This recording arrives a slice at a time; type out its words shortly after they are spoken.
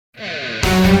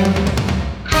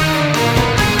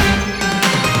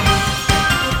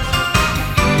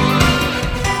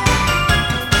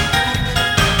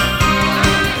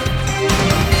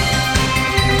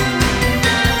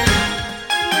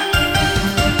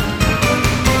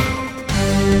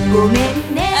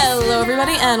Hello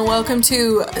everybody and welcome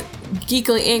to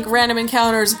Geekly Inc. Random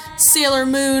Encounters Sailor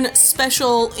Moon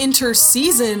Special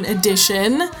Inter-Season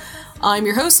Edition. I'm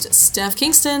your host, Steph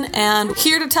Kingston, and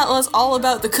here to tell us all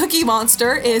about the Cookie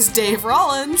Monster is Dave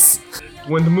Rollins.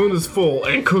 When the moon is full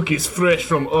and cookies fresh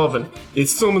from oven, it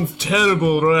summons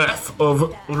terrible wrath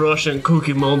of Russian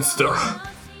Cookie Monster.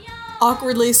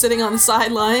 Awkwardly sitting on the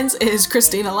sidelines is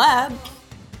Christina Ladd.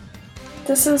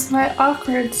 This is my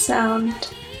awkward sound.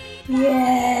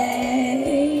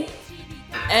 Yay!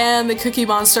 And the Cookie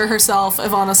Monster herself,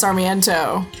 Ivana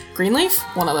Sarmiento. Greenleaf?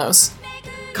 One of those.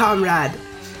 Comrade,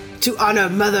 to honor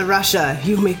Mother Russia,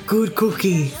 you make good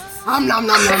cookie. Nom nom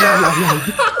nom nom nom nom nom.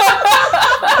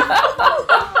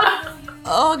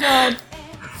 Oh god.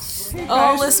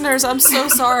 Oh, listeners, I'm so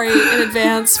sorry in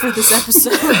advance for this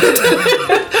episode.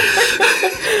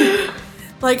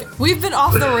 Like, we've been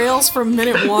off the rails from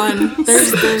minute one.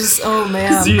 There's, oh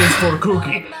man. C is for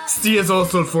cookie. C is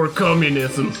also for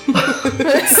communism. C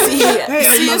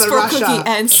is for Russia. cookie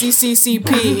and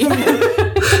CCCP.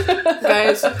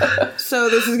 Guys, so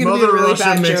this is gonna be a Mother really Russia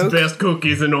bad makes joke. best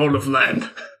cookies in all of land.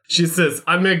 She says,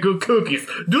 I make good cookies.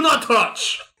 Do not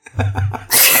touch!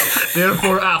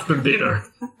 Therefore, after dinner.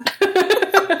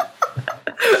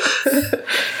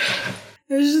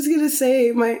 I was just gonna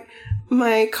say,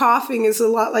 my coughing is a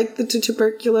lot like the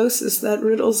tuberculosis that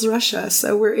riddles Russia,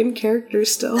 so we're in character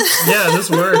still. Yeah, this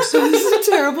works. This is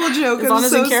a terrible joke. I'm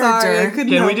Ivana's so in character. sorry. I couldn't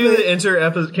Can we help do it.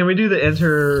 the Can we do the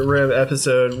interim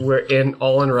episode where in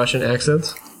Russian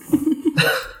accents?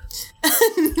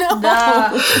 No.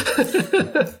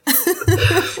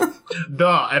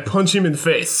 Duh, I punch him in the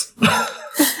face.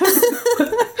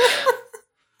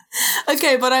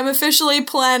 Okay, but I'm officially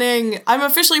planning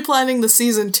the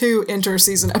season 2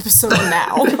 inter-season episode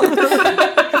now.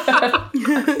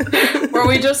 Where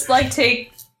we just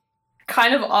take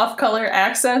kind of off-color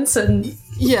accents and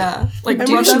Yeah, like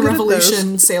I'm Russian good at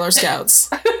Revolution Sailor Scouts.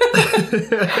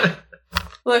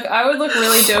 look. I would look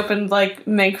really dope in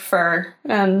mink fur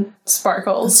and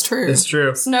sparkles. It's true. It's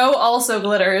true. Snow also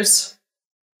glitters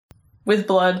with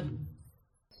blood.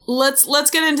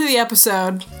 Let's get into the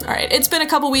episode. Alright, it's been a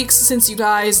couple weeks since you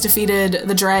guys defeated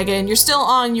the dragon. You're still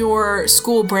on your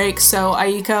school break, so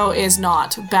Aiko is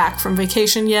not back from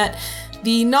vacation yet.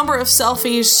 The number of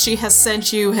selfies she has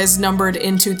sent you has numbered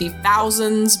into the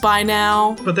thousands by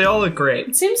now. But they all look great.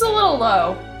 It seems a little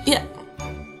low. Yeah.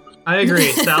 I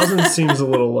agree. Thousands seems a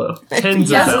little low.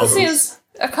 Tens Yeah, of it thousands. seems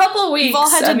a couple of weeks. You've all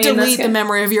had to that's delete the good.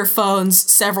 memory of your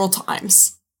phones several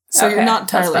times. So you're Okay, not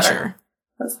that's entirely better. sure.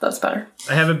 That's better.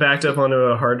 I have it backed up onto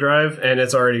a hard drive, and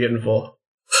it's already getting full.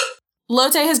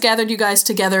 Lotte has gathered you guys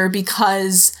together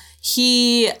because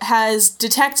he has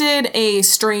detected a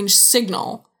strange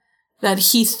signal that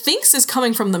he thinks is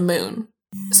coming from the moon.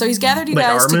 So he's gathered you Like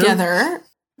guys our moon? together.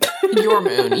 Your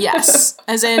moon, yes.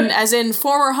 As in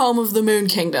former home of the Moon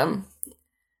Kingdom.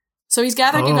 So he's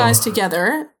gathered you guys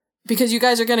together because you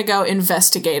guys are going to go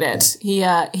investigate it. He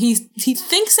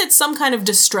thinks it's some kind of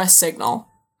distress signal.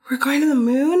 We're going to the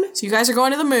moon? So you guys are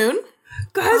going to the moon.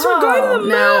 Guys, we're going to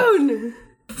the moon!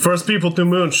 First people to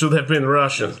moon should have been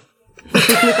Russian.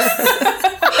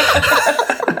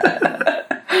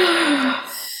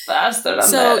 Bastard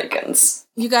So- Americans.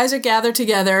 You guys are gathered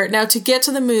together. Now, to get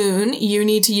to the moon, you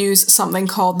need to use something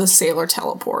called the Sailor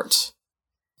Teleport,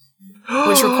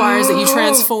 which requires that you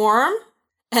transform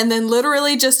and then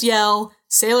literally just yell,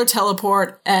 Sailor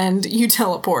Teleport, and you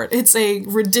teleport. It's a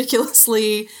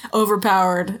ridiculously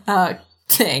overpowered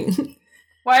thing.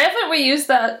 Why haven't we used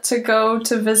that to go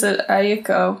to visit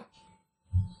Aiko?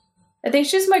 I think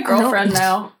she's my girlfriend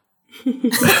now.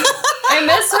 I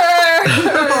miss her!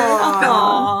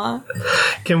 Aww.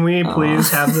 Can we please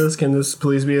have this? Can this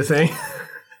please be a thing?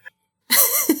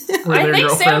 Were I there think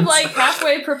Sam girlfriends?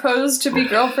 halfway proposed to be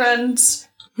girlfriends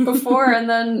before, and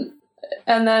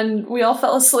then we all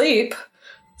fell asleep.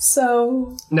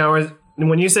 So Now,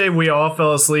 when you say we all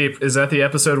fell asleep, is that the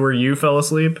episode where you fell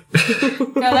asleep?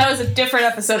 no, that was a different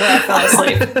episode where I fell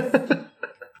asleep.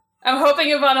 I'm hoping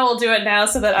Ivana will do it now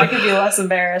so that I can be less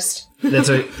embarrassed. That's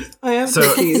a, I have So-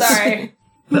 cookies. Sorry.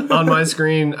 on my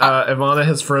screen, Ivana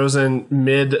has frozen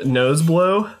mid nose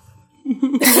blow.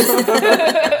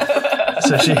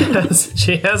 So she has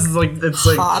she has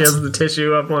the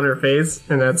tissue up on her face,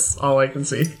 and that's all I can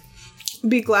see.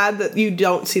 Be glad that you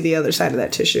don't see the other side of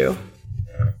that tissue.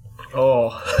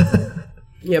 Oh.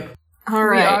 Yep. All We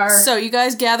right. are- So you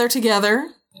guys gather together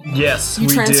Yes, You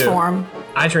we transform. do.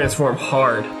 I transform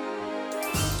hard.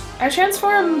 I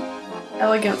transform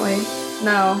elegantly.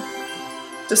 No.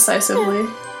 Decisively.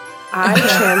 I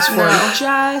transform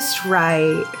just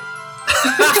right.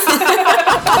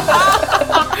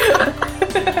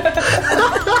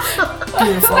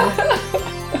 Beautiful.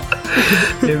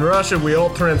 In Russia, we all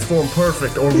transform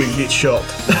perfect or we get shot.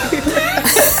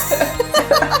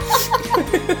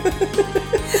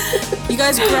 You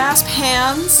guys grasp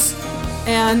hands,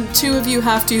 and two of you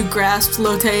have to grasp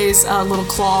Lote's little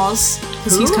claws,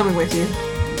 because he's coming with you.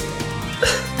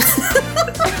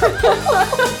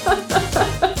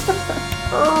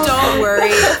 Don't worry,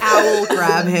 I will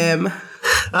grab him.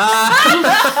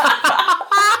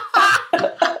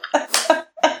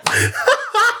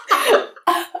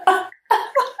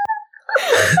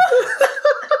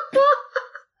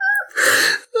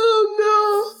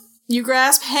 Oh You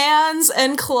grasp hands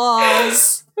and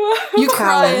claws. You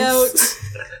cry out,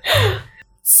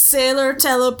 "Sailor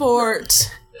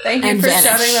teleport." Thank you And for vanish.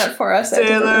 shouting that for us. I no!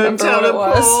 didn't Sailor remember what it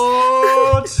was.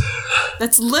 teleport!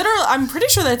 That's literally, I'm pretty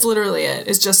sure that's literally it.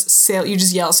 It's just you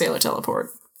just yell "Sailor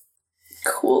teleport."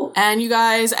 Cool. And you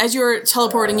guys, as you're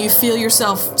teleporting, you feel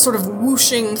yourself sort of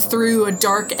whooshing through a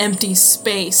dark, empty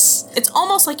space. It's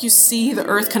almost like you see the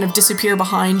earth kind of disappear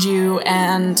behind you,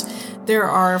 and there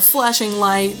are flashing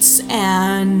lights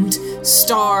and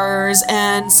stars,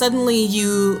 and suddenly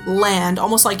you land,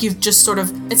 almost like you've just sort of...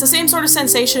 It's the same sort of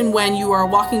sensation when you are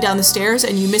walking down the stairs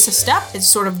and you miss a step. It's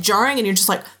sort of jarring, and you're just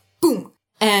like, boom!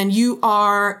 And you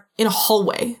are in a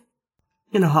hallway.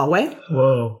 In a hallway?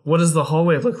 Whoa, what does the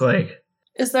hallway look like?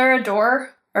 Is there a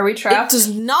door? Are we It trapped? does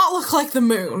not look like the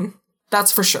moon.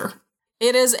 That's for sure.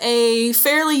 It is a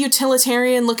fairly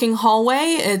utilitarian-looking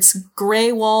hallway. It's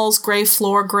gray walls, gray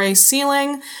floor, gray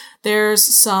ceiling. There's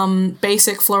some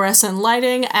basic fluorescent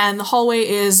lighting, and the hallway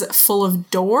is full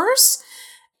of doors.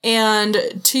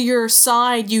 And to your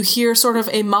side, you hear sort of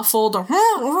a muffled...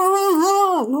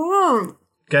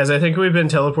 Guys, I think we've been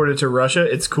teleported to Russia.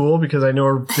 It's cool because I know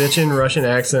a bitchin' Russian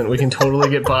accent. We can totally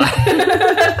get by.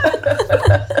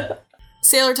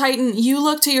 Sailor Titan, you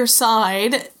look to your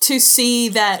side to see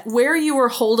that where you were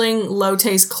holding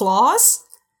Lote's claws,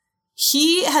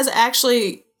 he has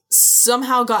actually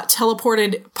somehow got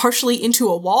teleported partially into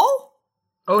a wall.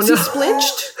 Oh Is no! he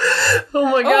splinched? Oh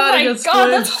my Oh god! I my got god,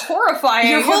 that's splinched. horrifying.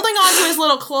 You're holding onto his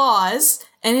little claws,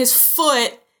 and his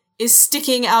foot is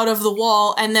sticking out of the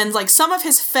wall, and then like some of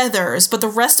his feathers, but the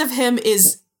rest of him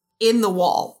is in the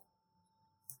wall.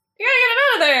 You gotta get him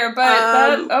out of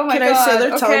there, but oh my can god. I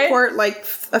sailor okay. teleport like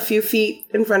a few feet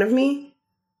in front of me?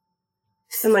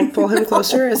 And like pull him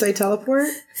closer as I teleport?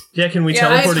 Yeah, can we Yeah,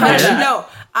 teleport I punch again? that. No,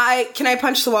 can I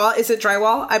punch the wall? Is it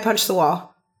drywall? I punch the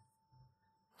wall.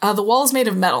 The wall is made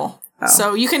of metal,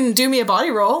 so you can do me a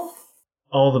body roll.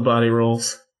 All the body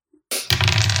rolls.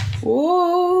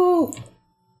 Whoa!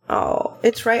 Oh,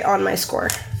 it's right on my score.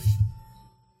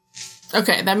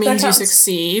 Okay, that means you counts.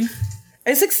 succeed.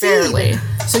 I succeed. Barely.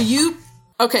 So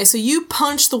you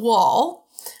punch the wall,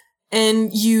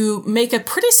 and you make a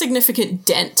pretty significant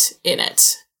dent in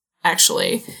it.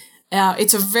 Actually,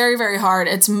 it's a very, very hard.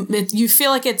 You feel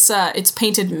like it's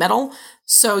painted metal,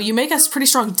 so you make a pretty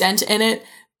strong dent in it.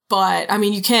 But I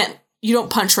mean, you don't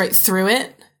punch right through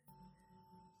it.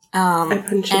 I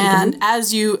punch it And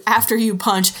again. after you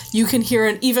punch, you can hear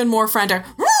an even more frantic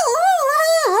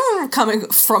coming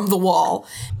from the wall.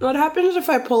 What happens if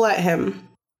I pull at him?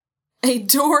 A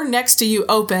door next to you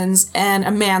opens and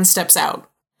a man steps out.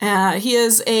 He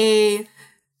is a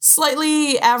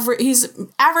slightly he's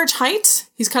average height.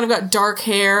 He's kind of got dark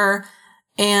hair,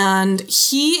 and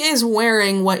he is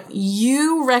wearing what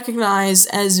you recognize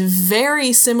as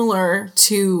very similar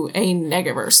to a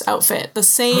Negaverse outfit. The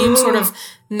same sort of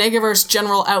Negaverse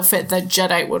general outfit that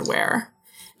Jedi would wear.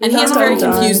 And he has a very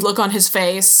confused look on his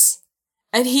face.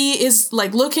 And he is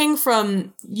like looking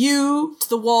from you to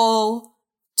the wall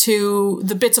to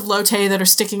the bits of Lote that are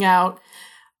sticking out.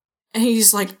 And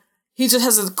he's like, he just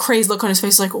has a crazed look on his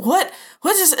face, like, what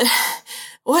is it?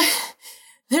 What?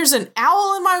 There's an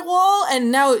owl in my wall, and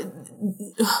now,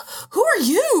 who are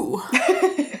you?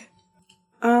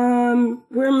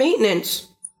 We're maintenance.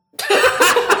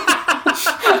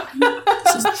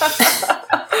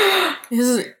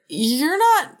 You're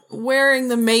not wearing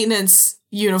the maintenance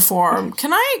uniform.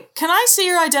 Can I see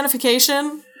your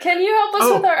identification? Can you help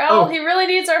us with our owl? He really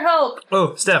needs our help.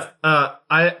 Oh, Steph,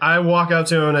 I walk up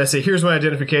to him and I say, here's my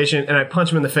identification, and I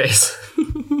punch him in the face.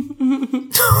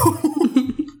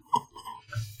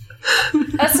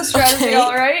 That's the strategy, Okay.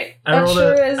 all right? I That rolled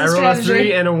sure a is a 3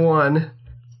 strategy. and a 1.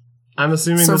 I'm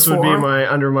assuming So this would be 4.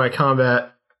 under my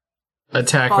combat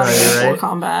attack body value, for right?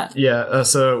 combat. Yeah,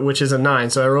 so which is a 9.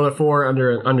 So I rolled a 4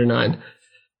 under 9.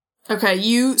 Okay,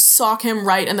 you sock him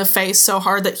right in the face so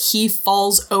hard that he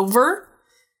falls over,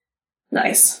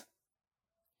 Nice.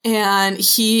 and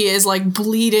he is like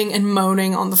bleeding and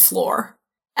moaning on the floor.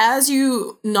 As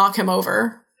you knock him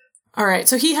over, all right,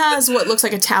 so he has what looks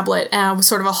like a tablet with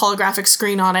sort of a holographic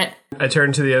screen on it. I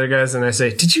turn to the other guys and I say,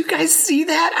 "Did you guys see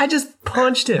that? I just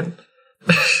punched him."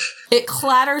 It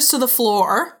clatters to the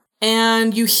floor,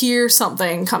 and you hear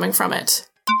something coming from it.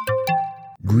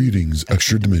 Greetings,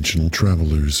 extra-dimensional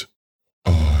travelers.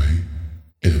 I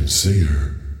am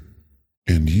Sayer,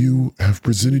 and you have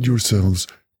presented yourselves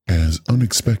as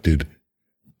unexpected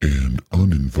and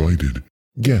uninvited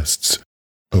guests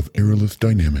of Aerolith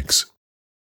Dynamics.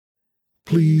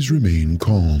 Please remain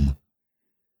calm,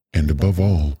 and above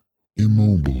all,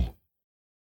 immobile,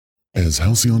 as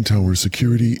Halcyon Tower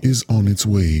security is on its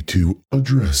way to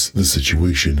address the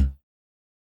situation.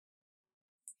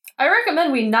 I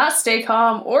recommend we not stay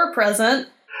calm or present.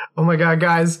 Oh my god,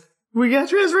 guys. We got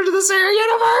transferred to the Sarah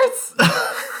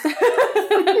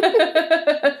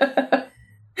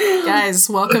universe! Guys,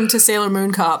 welcome to Sailor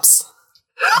Moon Cops.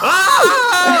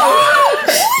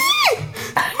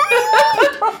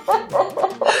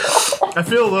 I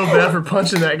feel a little bad for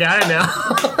punching that guy now.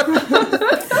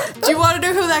 Do you want to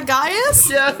know who that guy is?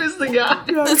 Yeah, who's the guy?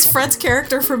 That's Fred's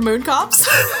character from Moon Cops.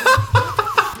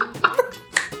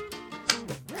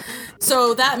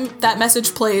 So that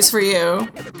message plays for you.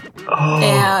 Oh.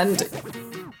 And,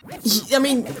 I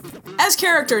mean, as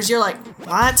characters, you're like,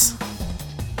 what?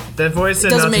 That voice said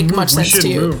Doesn't not to make move. much We sense should to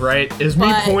you. move, right? Is me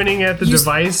But pointing at the you-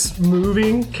 device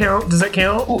moving count? Does that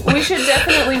count? We should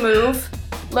definitely move.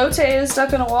 Lotte is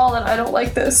stuck in a wall and I don't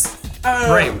like this.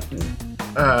 Right.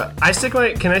 Can I stick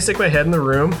my head in the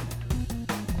room?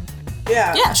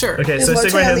 Yeah. Yeah, sure. Okay, Is so I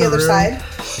stick my Lotte head on in the the other room.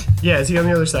 side? Yeah, is he on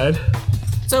the other side?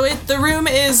 So the room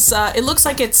is, it looks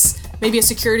like it's maybe a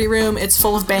security room. It's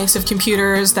full of banks of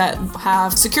computers that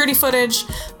have security footage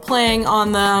playing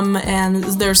on them, and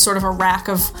there's sort of a rack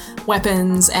of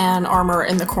weapons and armor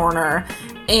in the corner.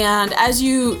 And as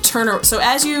you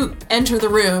as you enter the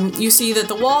room, you see that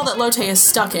the wall that Lotte is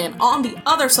stuck in, on the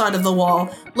other side of the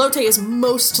wall, Lotte is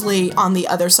mostly on the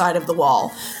other side of the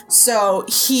wall. So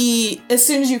as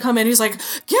soon as you come in, he's like,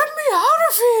 "Get me out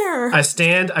of here!" I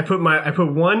stand, I put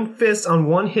one fist on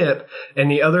one hip and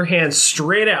the other hand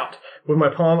straight out with my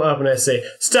palm up and I say,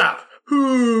 "Stop!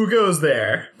 Who goes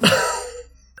there?"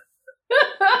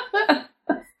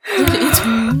 It's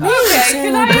me, Okay,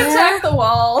 can I attack the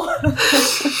wall?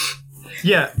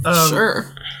 Yeah,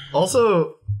 Sure.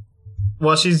 Also,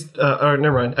 while she's, or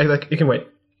never mind, you can wait.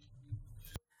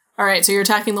 All right, so you're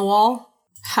attacking the wall.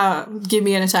 Give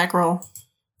me an attack roll.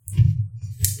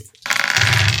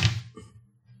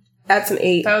 That's an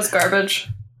 8. That was garbage.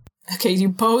 Okay, you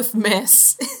both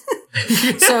miss.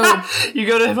 So You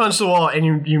go to punch the wall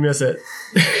and you miss it.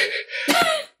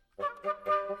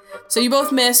 you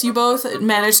both miss. You both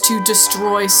manage to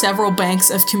destroy several banks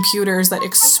of computers that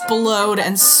explode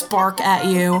and spark at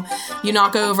you. You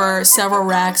knock over several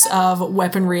racks of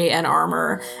weaponry and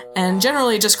armor, and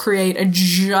generally just create a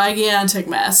gigantic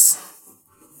mess.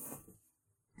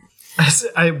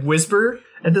 I whisper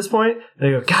at this point and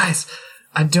I go, "Guys,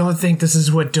 I don't think this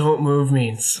is what don't move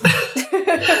means."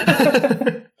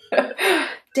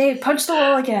 Dave, punch the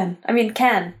wall again. I mean,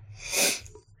 Ken.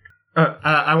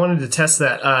 I wanted to test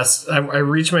that. I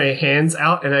reach my hands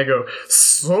out and I go,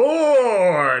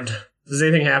 "Sword!" Does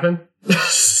anything happen?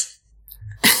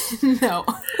 No.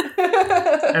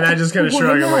 And I just kind of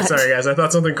shrug. I'm like, "Sorry, guys. I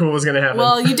thought something cool was going to happen."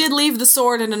 Well, you did leave the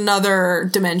sword in another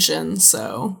dimension,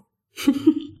 so.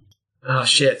 Oh,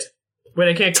 shit. Wait,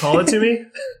 I can't call it to me?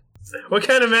 What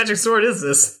kind of magic sword is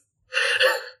this?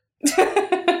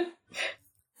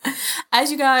 As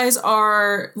you guys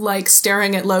are, like,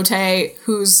 staring at Lotte,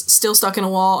 who's still stuck in a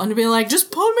wall, and being like,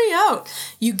 "Just pull me out,"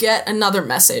 you get another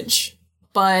message.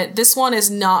 But this one is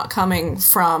not coming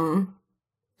from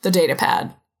the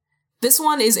datapad. This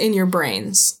one is in your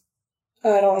brains.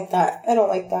 Oh, I don't like that. I don't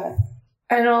like that.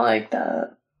 I don't like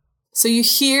that. So you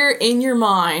hear in your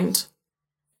mind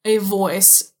a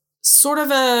voice, sort of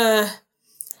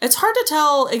it's hard to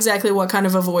tell exactly what kind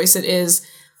of a voice it is,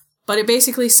 but it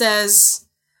basically says,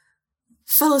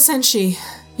 "Felicenci,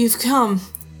 you've come.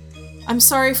 I'm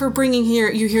sorry for bringing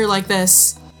you here like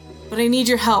this, but I need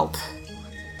your help.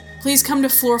 Please come to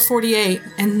floor 48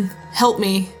 and help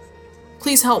me.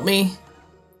 Please help me."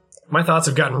 My thoughts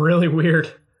have gotten really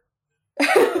weird.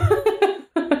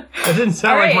 That didn't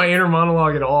sound like my inner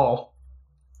monologue at all.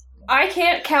 I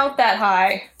can't count that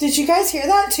high. Did you guys hear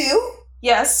that too?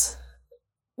 Yes.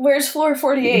 Where's floor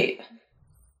 48?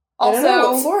 I don't know. What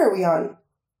Also, floor are we on?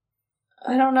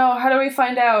 I don't know. How do we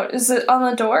find out? Is it on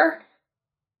the door?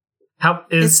 How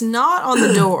It's is not on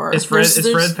the door. is Fred? There's- Is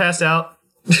there's- Fred passed out?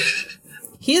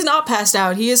 He's not passed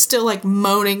out. He is still like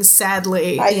moaning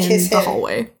sadly I in kiss the him.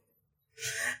 hallway.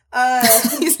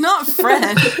 I He's not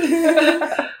Fred.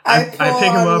 pull I pick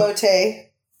him on up. Lotte.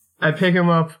 I pick him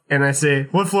up and I say,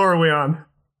 "What floor are we on?"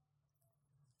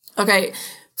 Okay,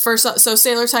 first up, so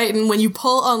Sailor Titan, when you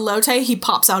pull on Lotte, he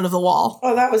pops out of the wall.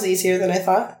 Oh, that was easier than I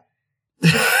thought.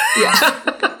 Yeah.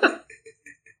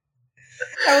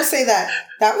 I will say that.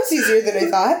 That was easier than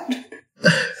I thought.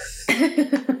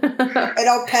 And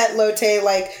I'll pet Lotte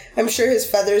like I'm sure his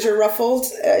feathers are ruffled.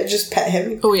 Just pet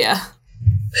him. Oh, yeah.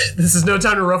 This is no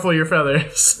time to ruffle your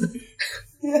feathers.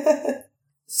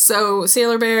 So,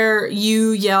 Sailor Bear,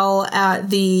 you yell at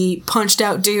the punched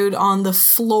out dude on the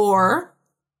floor.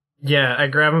 Yeah, I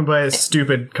grab him by his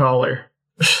stupid collar.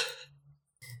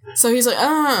 So he's like,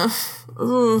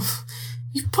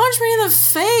 you punched me in the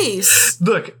face.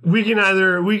 Look, we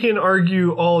can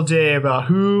argue all day about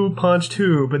who punched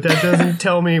who, but that doesn't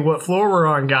tell me what floor we're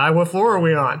on, guy. What floor are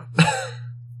we on?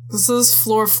 This is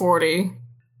floor 40.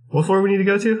 What floor we need to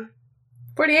go to?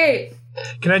 48.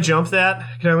 Can I jump that?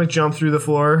 Can I like jump through the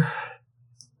floor?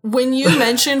 When you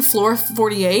mention floor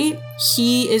 48,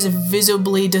 he is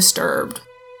visibly disturbed.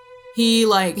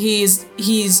 His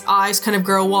eyes kind of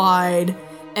grow wide,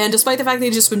 and despite the fact that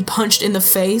he's just been punched in the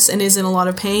face and is in a lot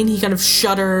of pain, he kind of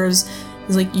shudders.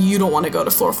 He's like, "You don't want to go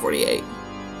to floor 48.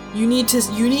 You need to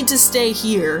stay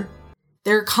here.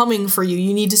 They're coming for you.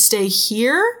 You need to stay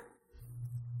here."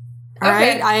 All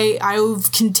Okay. right,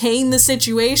 I've contained the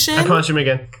situation. I punch him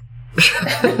again.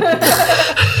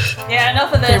 Yeah,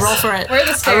 enough of this. Okay, roll for it. Where are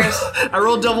the stairs? I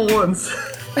rolled double ones.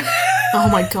 Oh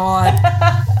my god.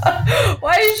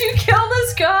 Why did you kill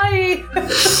this guy?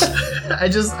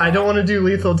 I don't want to do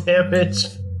lethal damage.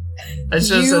 I should have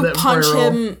said You that before I punch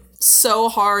roll. him so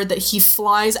hard that he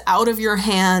flies out of your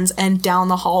hands and down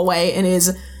the hallway and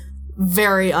is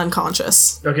very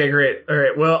unconscious. Okay, great. All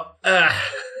right. Well,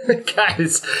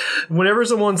 guys, whenever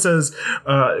someone says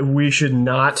we should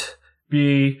not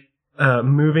be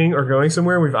moving or going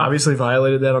somewhere, we've obviously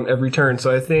violated that on every turn.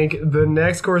 So I think the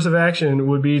next course of action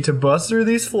would be to bust through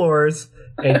these floors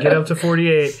and get up to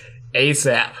 48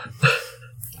 ASAP.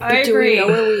 I Do we agree. know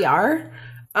where we are?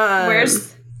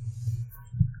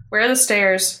 Where are the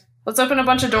stairs? Let's open a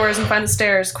bunch of doors and find the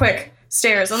stairs. Quick.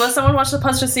 Stairs. Unless someone wants to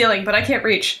punch the ceiling, but I can't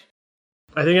reach.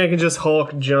 I think I can just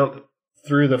Hulk jump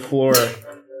through the floor.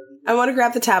 I want to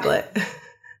grab the tablet.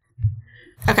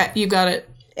 Okay, you got it.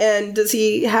 And does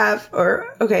he have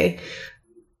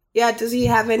does he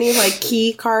have any like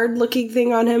key card looking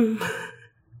thing on him?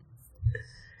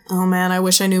 Oh man, I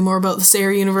wish I knew more about the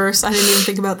Sayer universe. I didn't even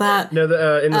think about that. No,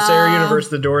 in the Sayer universe,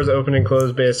 the doors open and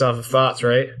close based off of thoughts,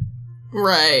 right?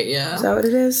 Right, yeah. Is that what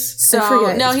it is? I So,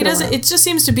 forget. no, It's he been a doesn't. while. It just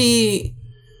seems to be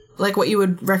like what you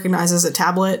would recognize as a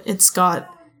tablet. It's got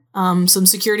some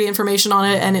security information on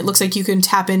it, and it looks like you can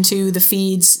tap into the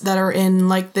feeds that are in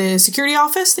like the security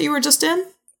office that you were just in.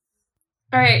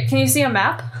 Alright, can you see a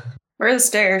map? Where are the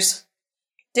stairs?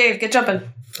 Dave, get jumping.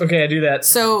 Okay, I do that.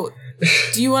 So,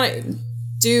 do you want to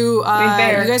do?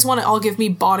 Bear. You guys want to all give me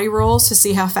body rolls to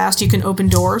see how fast you can open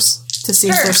doors to see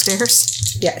if Sure. there's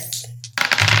stairs? Yes.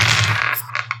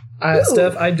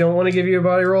 Steph, I don't want to give you a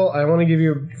body roll. I want to give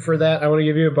you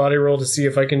a body roll to see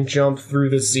if I can jump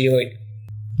through the ceiling.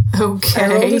 I rolled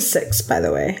Okay. a 6, by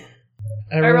the way.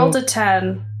 I rolled a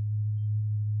 10.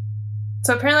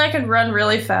 So apparently I can run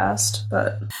really fast,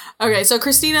 but... Okay, so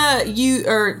Christina,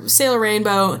 Sailor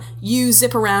Rainbow, you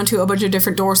zip around to a bunch of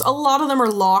different doors. A lot of them are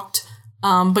locked,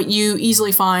 but you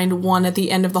easily find one at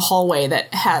the end of the hallway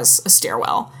that has a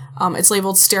stairwell. It's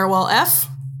labeled Stairwell F.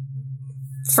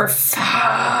 For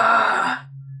fun.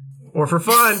 Or for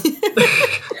fun.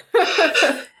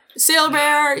 Sailor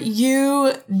Bear,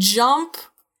 you jump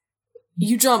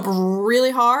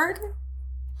really hard,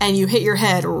 and you hit your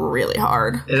head really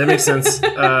hard. Yeah, that makes sense.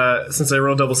 Since I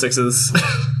rolled double sixes.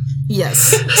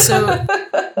 Yes. So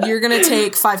you're gonna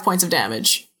take 5 points of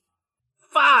damage.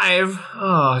 5?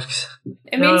 Oh.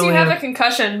 It means No, you we have have- a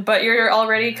concussion, but you're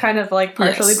already kind of like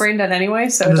partially Yes. brain dead anyway,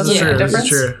 so it This doesn't is make true. a This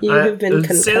difference. is true. You have been Sailor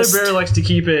concussed. Bear likes to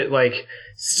keep it like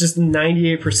it's just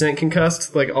 98%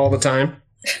 concussed, like all the time.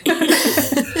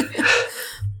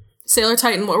 Sailor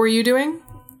Titan, what were you doing?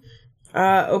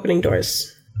 Opening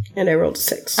doors. And I rolled a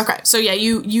 6. Okay, so yeah,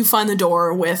 you find the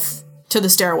door to the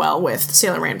stairwell with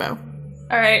Sailor Rainbow.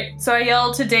 Alright, so I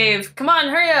yelled to Dave, come on,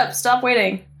 hurry up, stop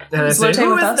waiting. And I Is say, Lotte who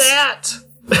with is us? that?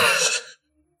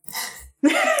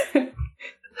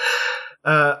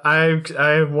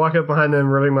 I walk up behind them,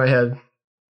 rubbing my head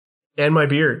and my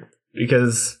beard.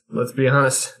 because, let's be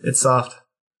honest, it's soft.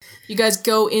 You guys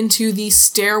go into the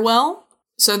stairwell.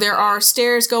 So there are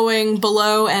stairs going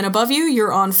below and above you.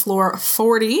 You're on floor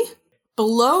 40.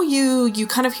 Below you, you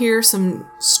kind of hear some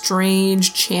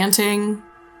strange chanting.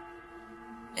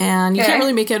 And you can't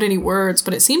really make out any words,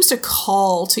 but it seems to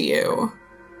call to you.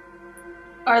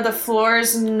 Are the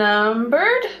floors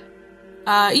numbered?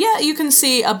 Yeah, you can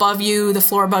see above you, the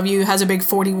floor above you has a big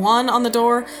 41 on the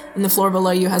door, and the floor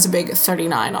below you has a big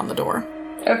 39 on the door.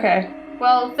 Okay.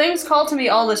 Well, things call to me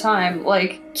all the time,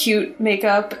 like cute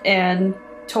makeup and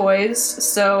toys,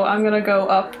 so I'm gonna go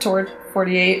up toward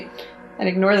 48 and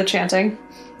ignore the chanting.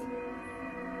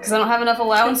 Because I don't have enough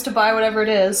allowance to buy whatever it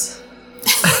is.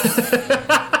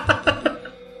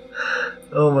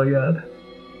 Oh my god.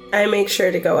 I make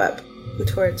sure to go up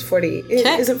towards 40.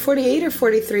 Is it 48 or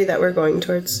 43 that we're going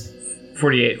towards?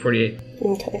 48.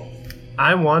 Okay.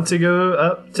 I want to go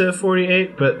up to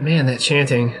 48, but man, that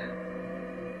chanting.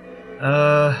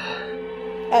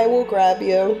 I will grab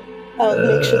you. I'll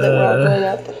make sure that we're all going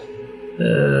up.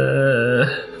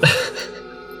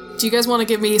 Do you guys want to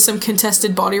give me some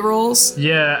contested body rolls?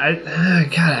 Yeah,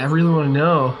 I really want to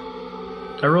know.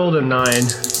 I rolled a 9.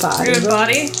 Body Good roll.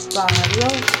 body. Body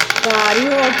roll. Body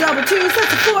roll. Double twos.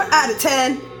 That's a 4 out of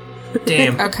 10.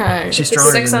 Damn. Okay. She's It's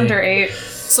stronger 6 than me. under 8.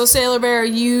 So Sailor Bear,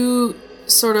 you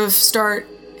sort of start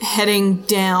heading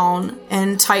down,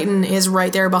 and Titan is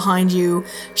right there behind you.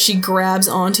 She grabs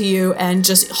onto you and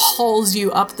just hauls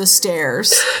you up the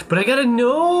stairs. But I gotta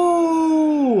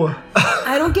know!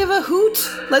 I don't give a hoot.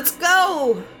 Let's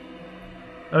go.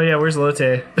 Oh yeah, where's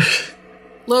Lotte?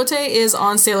 Lotte is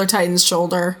on Sailor Titan's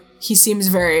shoulder. He seems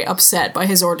very upset by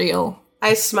his ordeal.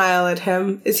 I smile at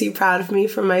him. Is he proud of me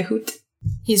for my hoot?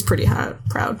 He's pretty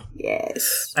proud.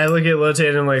 Yes. I look at Lotte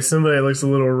and I'm like, somebody looks a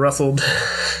little rustled.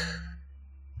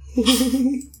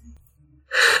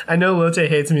 I know Lotte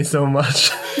hates me so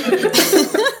much.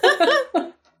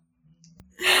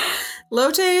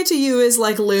 Lotte to you is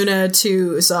like Luna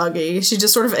to Usagi. She's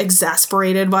just sort of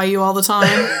exasperated by you all the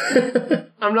time.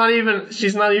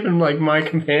 She's not even like my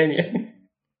companion.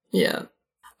 Yeah.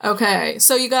 Okay,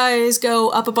 so you guys go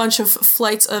up a bunch of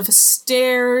flights of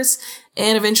stairs,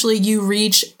 and eventually you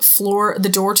reach the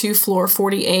door to floor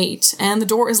 48, and the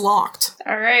door is locked.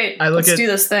 Alright, I look let's at- do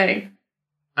this thing.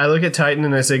 I look at Titan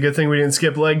and I say, good thing we didn't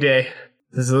skip leg day.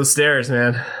 This is those stairs,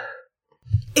 man.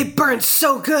 It burns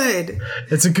so good.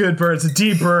 It's a good burn. It's a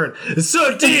deep burn. It's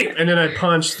so deep! And then I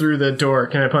punch through the door.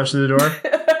 Can I punch through the door?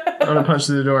 I'm gonna punch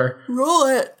through the door. Roll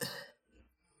it!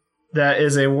 That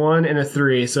is a 1 and a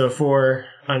 3, so 4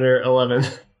 under 11.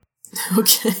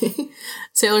 Okay.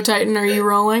 Sailor Titan, are you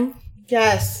rolling?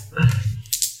 Yes.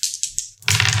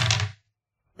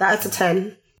 That's a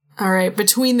 10. Alright,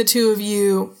 between the two of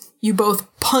you, you both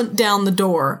punt down the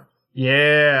door.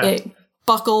 Yeah. It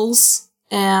buckles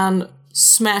and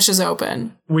smashes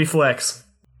open. We flex.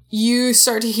 You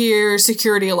start to hear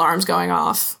security alarms going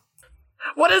off.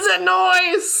 What is that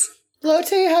noise?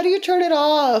 Lotte, how do you turn it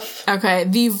off? Okay,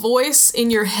 the voice in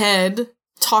your head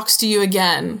talks to you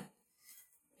again.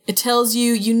 It tells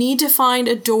you you need to find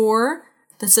a door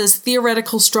that says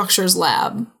Theoretical Structures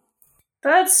Lab.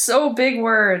 That's so big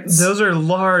words. Those are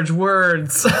large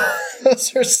words.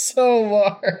 Those are so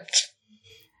large.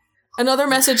 Another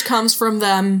message comes from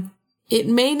them. It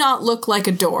may not look like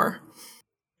a door.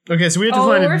 Okay, so we have to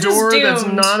find we're a just door that's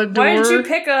doomed. not a door. Why did you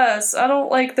pick us? I don't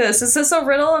like this. Is this a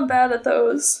riddle? I'm bad at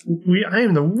those. I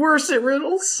am the worst at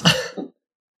riddles.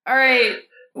 Alright,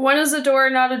 when is a door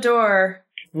not a door?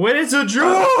 When it's a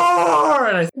drawer!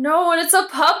 And No, when it's a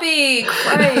puppy!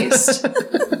 Christ.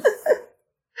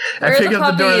 I pick the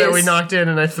up the door that we puppies? knocked in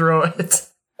and I throw it.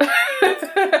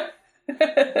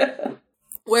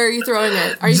 Where are you throwing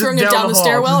it? Are you Just throwing it down down the the hall,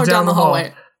 stairwell just or down down the the hall.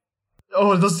 hallway? Oh,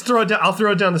 let's throw it down. I'll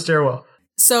throw it down the stairwell.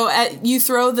 So you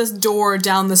throw this door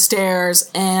down the stairs,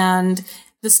 and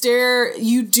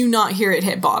you do not hear it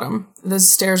hit bottom. The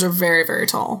stairs are very, very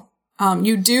tall.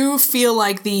 You do feel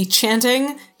like the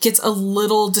chanting gets a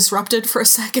little disrupted for a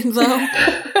second, though.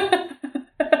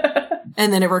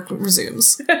 And then it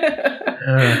resumes.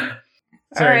 Sorry,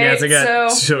 Alright, guys. I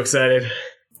got so- so excited.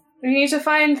 We need to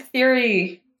find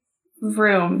theoretical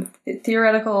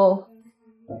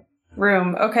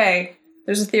room. Okay,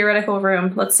 there's a theoretical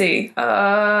room. Let's see.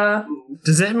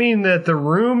 Does that mean that the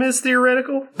room is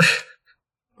theoretical?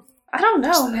 I don't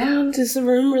know, man. Does the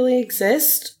room really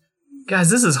exist? Guys,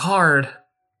 this is hard.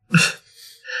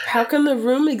 How can the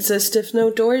room exist if no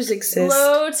doors exist?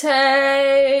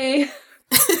 Lotte.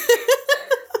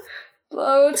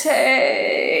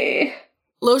 Lotte.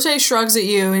 Lotte shrugs at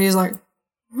you, and he's like,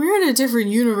 we're in a different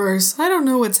universe. I don't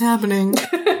know what's happening.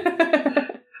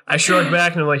 I shrug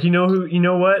back and I'm like, you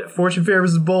know what? Fortune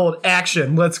favors the bold.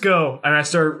 Action. Let's go. And I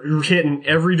start hitting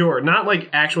every door. Not like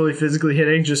actually physically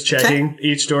hitting, just checking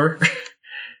each door.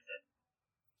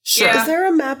 Sure. Yeah. Is there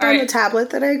a map on Alright. the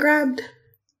tablet that I grabbed?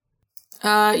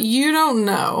 You don't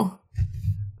know.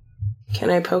 Can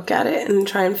I poke at it and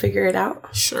try and figure it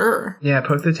out? Sure. Yeah,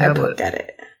 poke the I tablet. poke at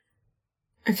it.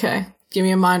 Okay. Give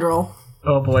me a mind roll.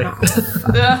 Oh boy.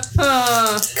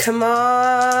 Come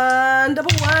on,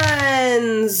 double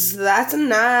ones. That's a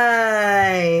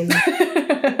 9.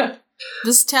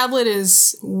 This tablet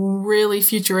is really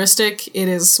futuristic. It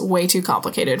is way too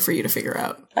complicated for you to figure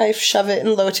out. I shove it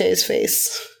in Loche's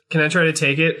face. Can I try to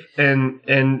take it and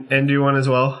do one as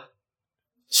well?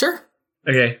 Sure.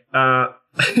 Okay. Oh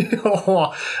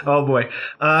boy.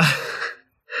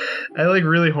 I like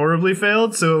really horribly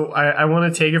failed, so I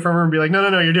want to take it from her and be like, no,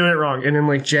 you're doing it wrong. And then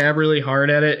like jab really hard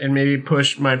at it and maybe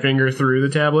push my finger through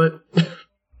the tablet.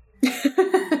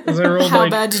 'Cause I rolled How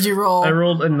bad did you roll? I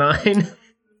rolled a 9.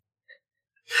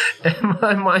 And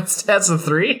my mind stats a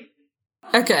 3.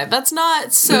 Okay, that's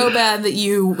not so bad that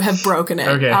you have broken it.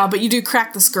 Okay. But you do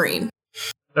crack the screen.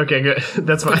 Okay, good.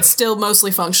 That's fine. It's still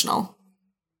mostly functional.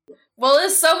 Well,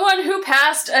 as someone who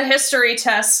passed a history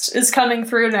test is coming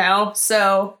through now,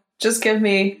 so just give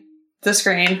me the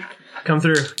screen. Come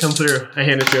through. I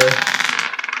hand it to her.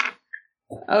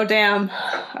 Oh, damn.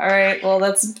 Alright, well,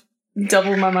 that's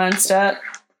double my mind stat.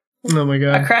 Oh my I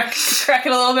god. crack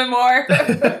it a little bit more.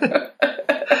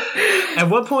 At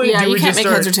what point Yeah, do you we can't just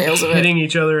make heads start or tails of it. hitting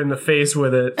each other in the face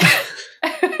with it?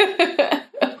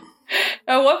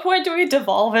 At what point do we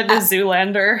devolve into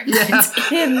Zoolander?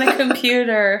 It's in the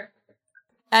computer.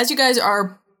 As you guys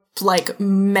are like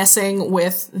messing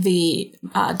with the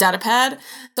data pad,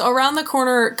 so around the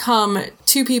corner come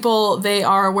two people. They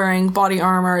are wearing body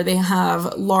armor. They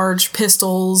have large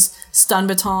pistols, stun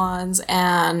batons,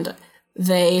 and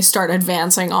they start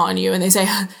advancing on you. And they say,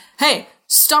 "Hey,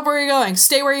 stop where you're going.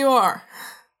 Stay where you are."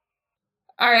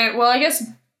 Alright, well, I guess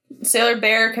Sailor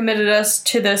Bear committed us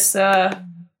to this,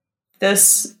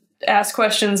 this ask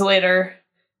questions later.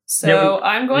 So Yeah,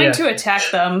 I'm going to attack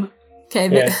them. Okay,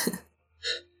 Yeah.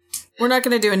 we're not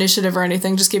going to do initiative or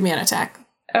anything. Just give me an attack.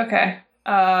 Okay.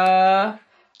 I'm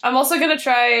also gonna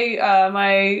try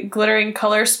my glittering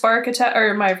color spark attack,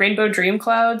 or my rainbow dream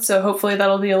cloud. So hopefully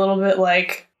that'll be a little bit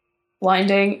like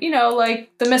blinding, you know,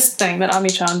 like the mist thing that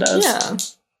Ami-chan does. Yeah.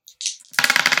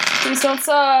 Please don't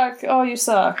suck. Oh, you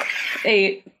suck.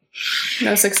 8.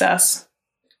 No success.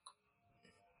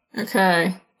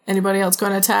 Okay. Anybody else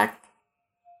going to attack?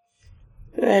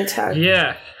 I attack.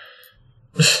 Yeah.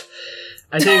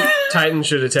 I think Titan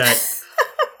should attack.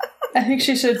 I think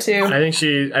she should too. I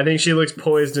think she looks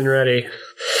poised and ready.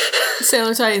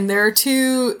 Sailor Titan, there are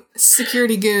 2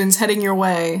 security goons heading your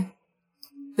way.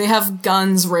 They have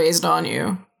guns raised on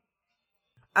you.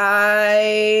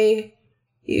 I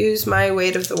use my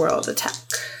weight of the world attack.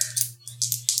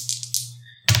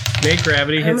 Make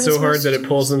gravity hit so hard that it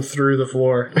pulls them through the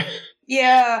floor.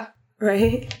 Yeah.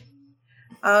 Right?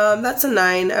 That's a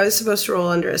 9. I was supposed to roll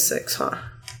under a 6, huh?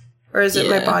 Or is it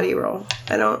my Yeah. body roll?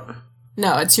 I don't...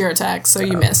 No, it's your attack, so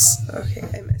you miss. Okay,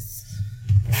 I miss.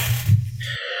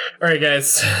 All right,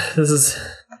 guys, this is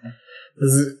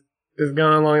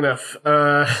gone on long enough.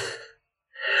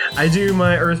 I do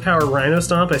my Earth Power Rhino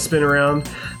Stomp. I spin around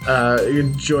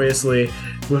joyously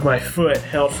with my foot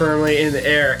held firmly in the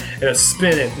air, and I'm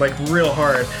spinning like real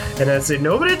hard. And I say,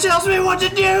 "Nobody tells me what to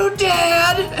do,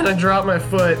 Dad!" And I drop my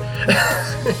foot.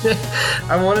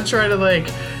 I want to try to like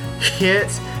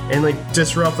hit and like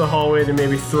disrupt the hallway to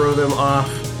maybe throw them off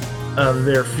of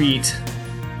their feet.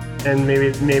 And maybe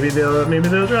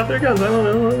they'll drop their guns. I don't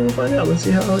know. We'll find out. Let's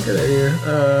see how I'll get out of here.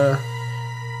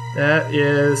 That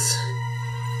is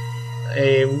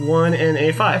a 1 and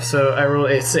a 5. So I roll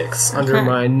a 6 under Okay.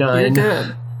 my 9. You're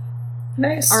good.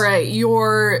 Nice. All right,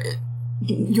 your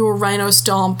Rhino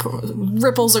Stomp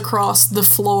ripples across the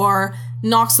floor,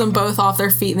 knocks them both off their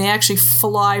feet, and they actually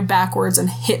fly backwards and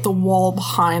hit the wall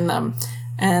behind them,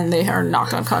 and they are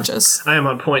knocked unconscious. I am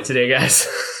on point today, guys.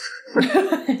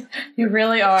 You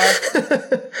really are.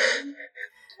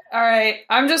 Alright,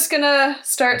 I'm just gonna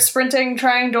start sprinting,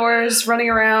 trying doors, running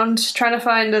around, trying to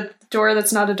find a door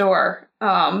that's not a door.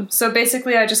 So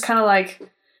basically I just kind of like,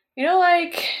 you know,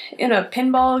 like in a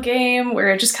pinball game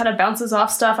where it just kind of bounces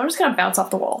off stuff, I'm just gonna bounce off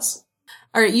the walls.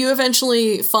 All right, you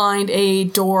eventually find a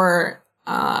door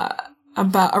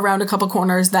about around a couple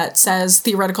corners that says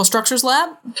Theoretical Structures Lab.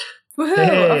 Woohoo!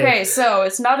 Hey. Okay, so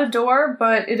it's not a door,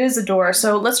 but it is a door.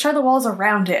 So let's try the walls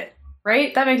around it,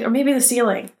 right? That makes, or maybe the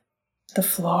ceiling, the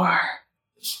floor.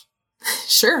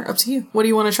 Sure, up to you. What do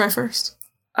you want to try first?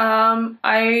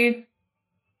 I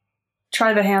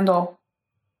try the handle.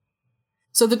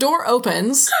 So the door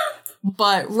opens,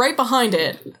 but right behind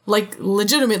it, like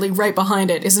legitimately right behind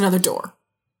it, is another door.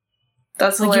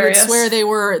 That's Like hilarious. you would swear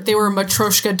they were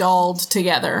Matryoshka dolled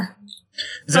together.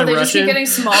 Is that they Russian? just keep getting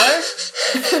smaller?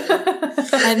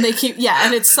 And they keep,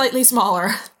 and it's slightly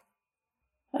smaller.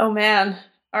 Oh man.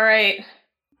 Alright.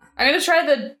 I'm gonna try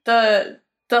the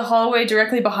hallway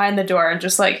directly behind the door and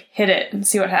just like hit it and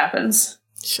see what happens.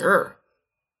 Sure.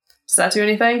 Does that do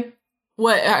anything?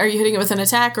 What, are you hitting it with an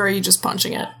attack or are you just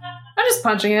punching it? I'm just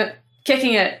punching it.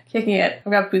 Kicking it.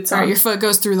 I've got boots on. Alright, your foot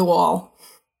goes through the wall.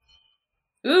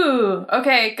 Ooh,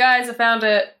 okay, guys, I found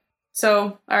it.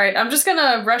 So, alright, I'm just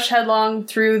gonna rush headlong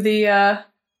through the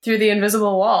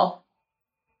invisible wall.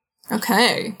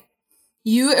 Okay.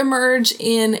 You emerge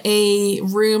in a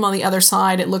room on the other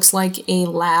side. It looks like a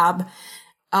lab.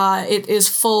 It is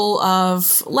full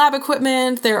of lab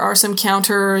equipment. There are some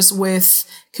counters with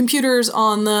computers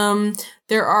on them.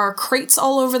 There are crates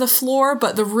all over the floor,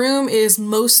 but the room is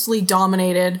mostly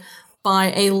dominated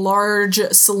by a large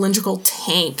cylindrical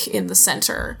tank in the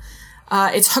center.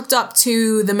 It's hooked up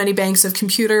to the many banks of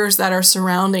computers that are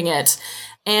surrounding it.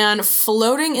 And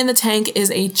floating in the tank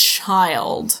is a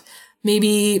child,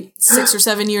 maybe 6 or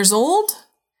 7 years old.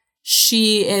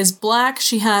 She is black.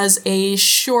 She has a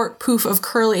short poof of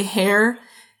curly hair.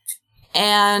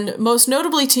 And most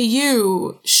notably to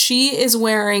you, she is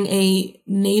wearing a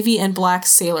navy and black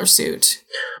sailor suit.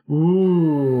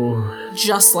 Ooh.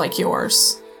 Just like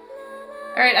yours.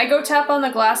 Alright, I go tap on the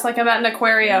glass like I'm at an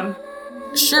aquarium.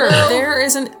 Sure, there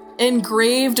is an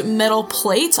engraved metal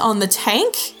plate on the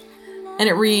tank, and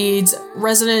it reads,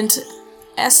 Resident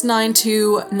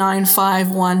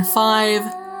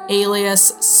S929515,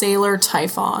 alias Sailor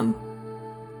Typhon.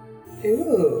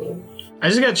 Ooh, I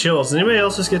just got chills. Does anybody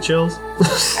else just get chills?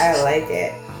 I like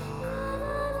it.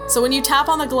 So when you tap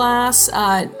on the glass,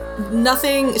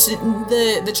 nothing,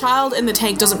 the child in the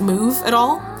tank doesn't move at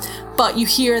all, but you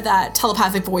hear that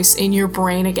telepathic voice in your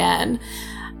brain again.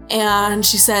 And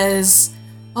she says,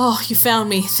 "Oh, you found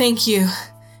me. Thank you.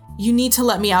 You need to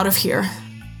let me out of here.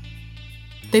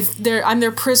 I'm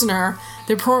their prisoner.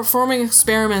 They're performing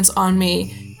experiments on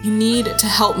me. You need to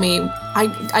help me.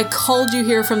 I called you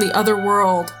here from the other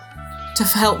world to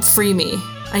help free me.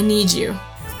 I need you."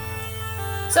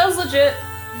 Sounds legit.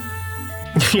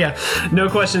 Yeah, no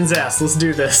questions asked. Let's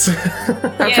do this.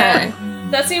 Okay. Yeah,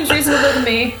 that seems reasonable to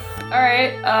me.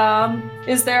 Alright,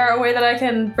 is there a way that I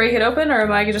can break it open, or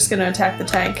am I just gonna attack the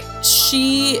tank?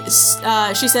 She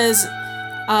says,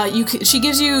 she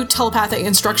gives you telepathic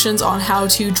instructions on how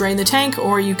to drain the tank,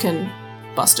 or you can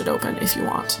bust it open if you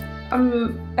want.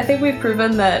 I think we've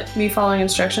proven that me following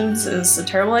instructions is a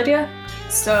terrible idea.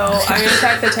 So I'm gonna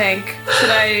attack the tank.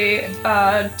 Should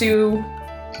I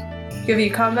give you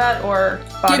combat or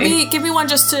body? Give me one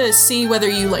just to see whether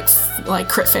you like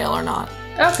crit fail or not.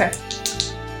 Okay.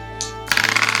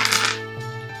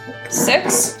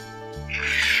 6.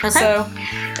 Okay. So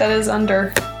that is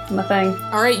under my thing.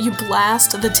 All right, you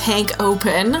blast the tank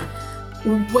open.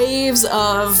 Waves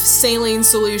of saline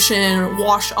solution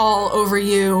wash all over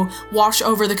you, wash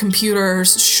over the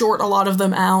computers, short a lot of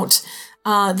them out.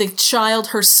 The child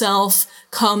herself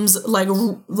comes like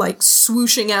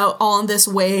swooshing out on this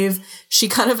wave. She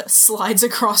kind of slides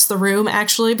across the room,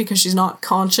 actually, because she's not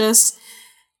conscious.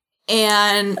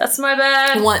 And That's my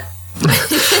bad. what?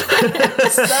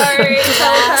 Sorry,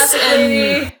 telepathic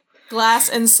lady. Glass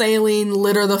and saline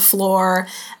litter the floor,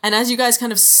 and as you guys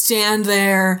kind of stand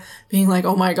there being like,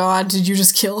 oh my god, did you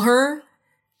just kill her?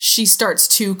 She starts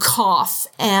to cough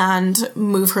and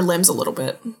move her limbs a little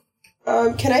bit.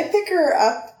 Can I pick her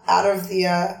up out of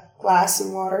the glass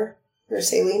and water? Or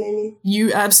saline, I mean?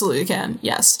 You absolutely can,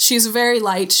 yes. She's very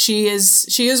light. She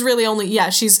is really only,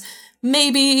 she's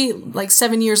maybe like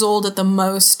 7 years old at the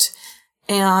most,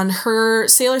 and her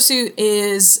sailor suit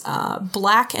is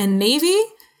black and navy,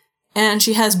 and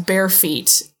she has bare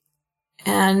feet.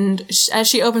 And as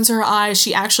she opens her eyes,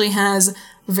 she actually has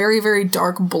very, very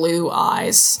dark blue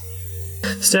eyes.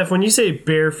 Steph, when you say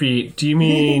bare feet, do you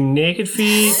mean naked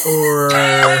feet or...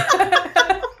 My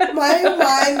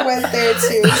mind went there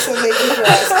too, so thank you for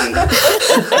asking.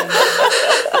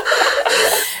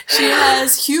 She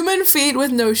has human feet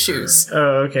with no shoes.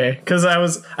 Oh, okay. Because I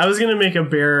was gonna make a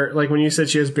bare, like when you said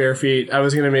she has bare feet, I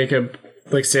was gonna make a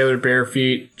like Sailor Bare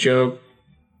Feet joke,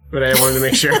 but I wanted to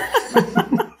make sure.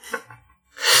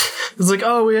 It's like,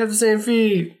 oh, we have the same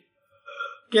feet.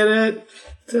 Get it?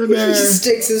 He just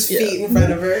sticks his feet in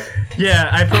front of her. Yeah,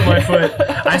 I put my foot.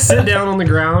 I sit down on the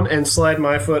ground and slide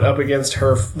my foot up against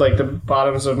her, like the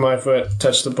bottoms of my foot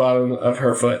touch the bottom of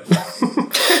her foot.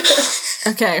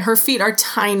 Okay, her feet are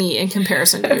tiny in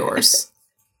comparison to yours.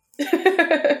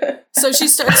 So she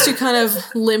starts to kind of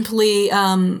limply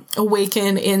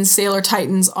awaken in Sailor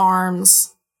Titan's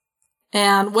arms.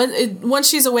 And once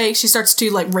she's awake, she starts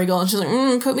to like wriggle and she's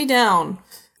like, put me down.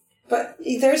 But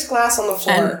there's glass on the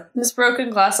floor. There's broken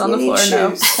glass on the need floor.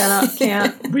 No, shoes.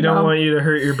 can't. We don't want you to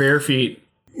hurt your bare feet.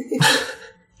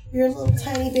 Your little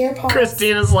tiny bear paws.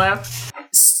 Christina's laugh.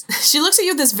 She looks at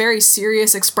you with this very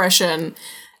serious expression.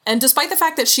 And despite the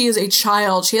fact that she is a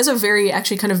child, she has a very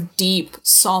actually kind of deep,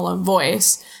 solemn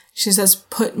voice. She says,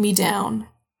 put me down.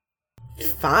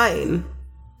 Fine.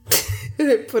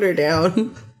 Put her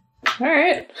down. All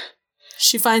right.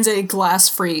 She finds a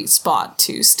glass-free spot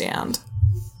to stand.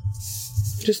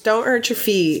 Just don't hurt your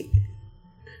feet.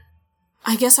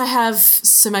 I guess I have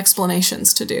some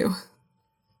explanations to do.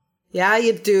 Yeah,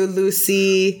 you do,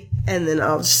 Lucy. And then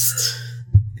I'll just...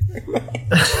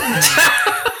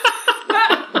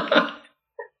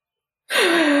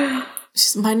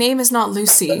 My name is not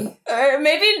Lucy.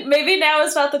 Maybe now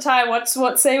is not the time.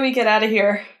 What say we get out of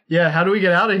here? Yeah, how do we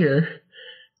get out of here?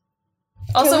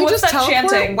 Also, Can we what's just that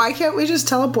teleport? chanting? Why can't we just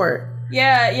teleport?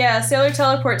 Yeah, sailor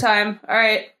teleport time. All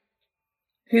right.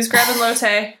 Who's grabbing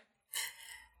Lotte?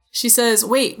 She says,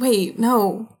 wait,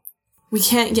 no. We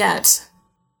can't yet.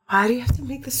 Why do you have to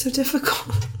make this so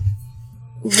difficult?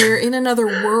 We're in another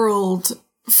world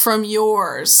from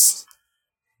yours.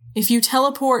 If you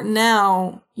teleport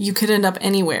now, you could end up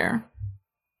anywhere.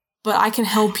 But I can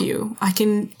help you. I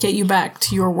can get you back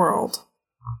to your world.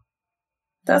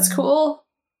 That's cool.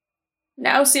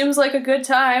 Now seems like a good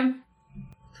time.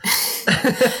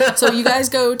 So you guys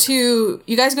go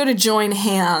to join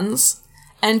hands,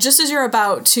 and just as you're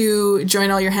about to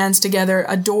join all your hands together,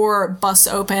 a door busts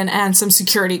open and some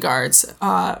security guards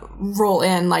roll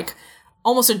in, like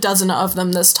almost a dozen of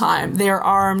them this time. They are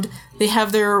armed, they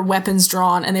have their weapons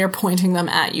drawn, and they are pointing them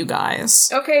at you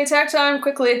guys. Okay, attack time,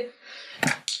 quickly.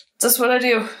 That's what I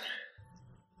do.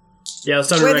 Yeah, let's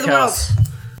start a wreck house.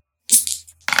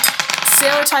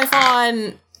 Sailor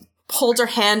Typhon holds her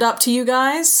hand up to you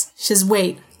guys. She says,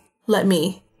 wait, let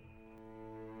me.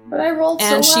 But I rolled so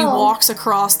well. And she walks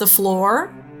across the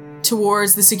floor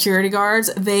towards the security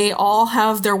guards. They all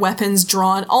have their weapons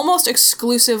drawn almost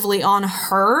exclusively on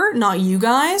her, not you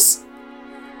guys.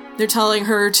 They're telling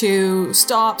her to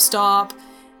stop.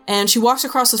 And she walks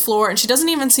across the floor, and she doesn't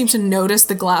even seem to notice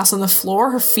the glass on the floor.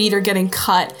 Her feet are getting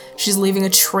cut. She's leaving a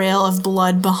trail of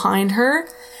blood behind her.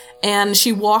 And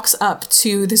she walks up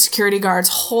to the security guards,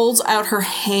 holds out her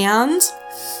hand,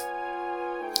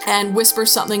 and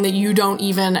whispers something that you don't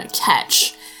even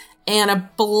catch. And a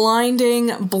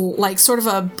blinding, sort of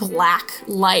a black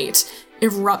light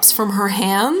erupts from her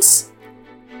hands,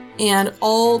 and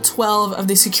all 12 of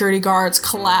the security guards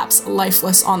collapse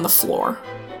lifeless on the floor.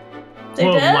 They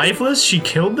dead? Lifeless? She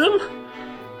killed them?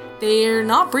 They're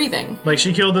not breathing. Like,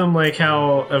 she killed them like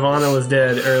how Ivana was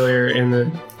dead earlier in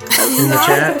the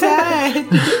chat?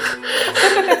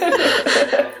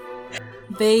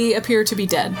 They appear to be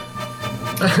dead.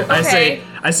 Okay.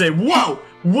 I say,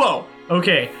 whoa,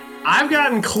 okay. I've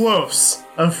gotten close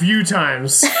a few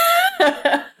times.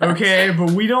 Okay,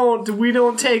 but we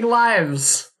don't take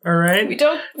lives, all right? We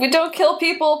don't kill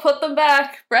people, put them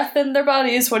back, breath in their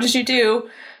bodies. What did you do,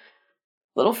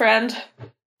 little friend?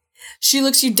 She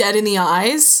looks you dead in the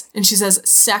eyes, and she says,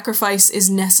 sacrifice is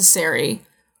necessary.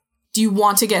 Do you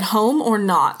want to get home or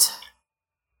not?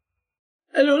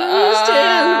 I don't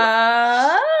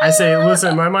understand. I say,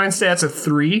 listen, my mind stat's a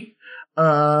 3,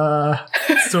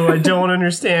 so I don't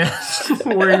understand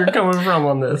where you're coming from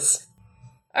on this.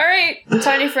 All right,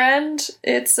 tiny friend,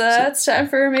 it's time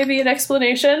for maybe an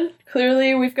explanation.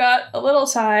 Clearly, we've got a little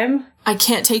time. I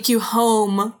can't take you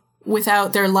home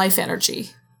without their life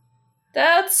energy.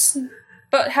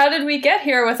 But how did we get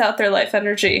here without their life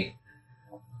energy?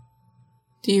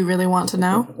 Do you really want to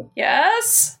know?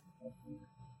 Yes?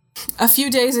 A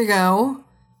few days ago,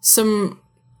 some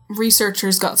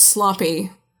researchers got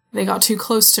sloppy. They got too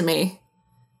close to me.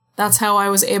 That's how I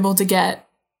was able to get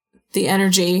the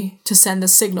energy to send the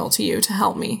signal to you to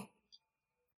help me.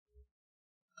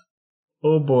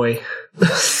 Oh boy.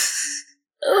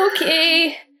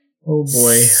 Okay. Oh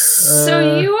boy.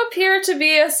 So you appear to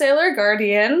be a sailor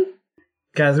guardian.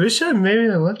 Guys, we should have maybe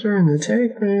left her in the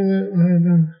tank. If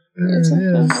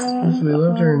we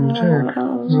left her in the tank.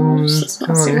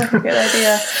 That seems like a good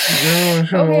idea.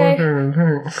 Okay.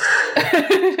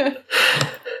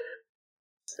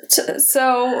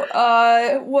 So,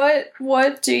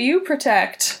 what do you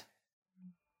protect?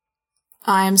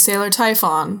 I'm Sailor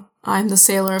Typhon. I'm the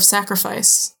Sailor of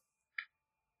Sacrifice.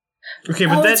 Okay,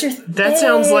 but that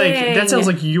sounds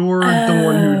like you're the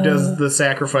one who does the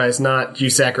sacrifice, not you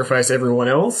sacrifice everyone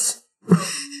else.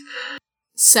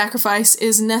 Sacrifice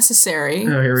is necessary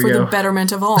here we for go. the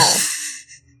betterment of all.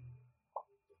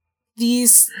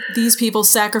 These people's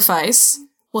sacrifice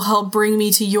will help bring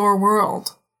me to your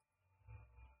world.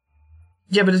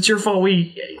 Yeah, but it's your fault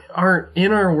we aren't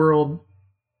in our world.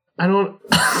 I don't...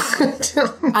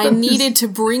 I needed to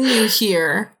bring you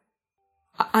here.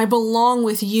 I belong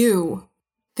with you.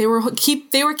 They were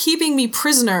keeping me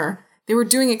prisoner. They were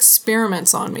doing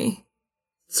experiments on me.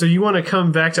 So you want to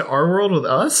come back to our world with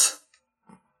us?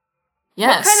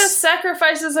 Yes. What kind of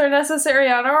sacrifices are necessary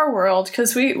on our world?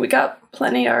 Because we got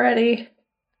plenty already.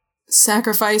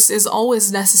 Sacrifice is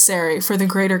always necessary for the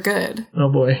greater good. Oh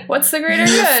boy. What's the greater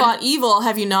You good? fought evil,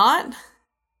 have you not?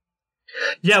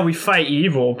 Yeah, we fight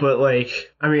evil, but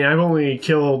like, I mean, I've only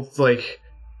killed like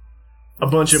a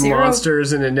bunch of 0.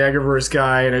 monsters and a Negaverse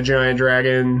guy and a giant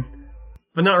dragon,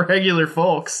 but not regular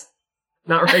folks.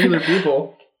 Not regular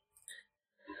people.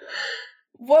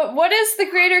 What is the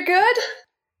greater good?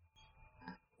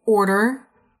 Order,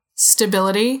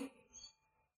 stability,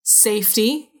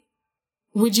 safety.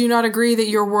 Would you not agree that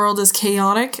your world is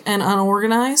chaotic and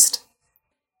unorganized?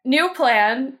 New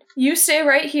plan. You stay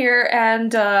right here,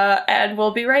 and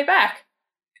we'll be right back.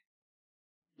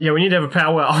 Yeah, we need to have a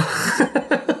powwow.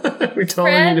 We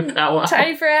totally need a powwow.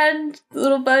 Tiny friend,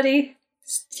 little buddy.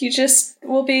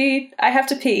 I have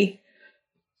to pee.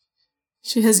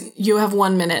 You have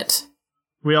 1 minute.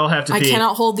 We all have to I pee.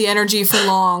 cannot hold the energy for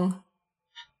long.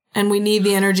 And we need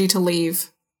the energy to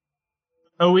leave.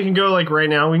 Oh, we can go like right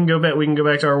now. We can go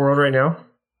back to our world right now.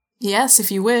 Yes, if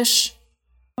you wish.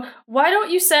 Why don't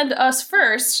you send us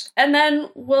first, and then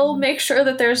we'll make sure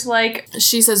that there's like...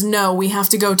 She says, no, we have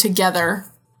to go together.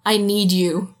 I need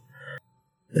you.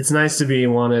 It's nice to be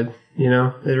wanted, you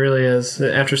know? It really is.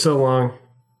 After so long.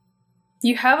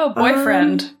 You have a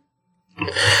boyfriend.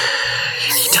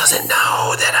 He doesn't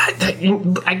know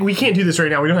that we can't do this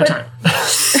right now. We don't have time.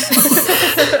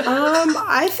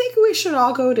 I think we should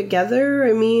all go together.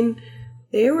 I mean,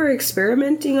 they were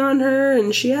experimenting on her,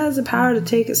 and she has the power to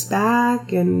take us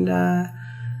back, and,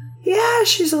 yeah,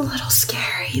 she's a little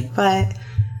scary, but,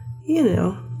 you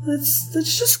know, let's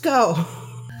just go.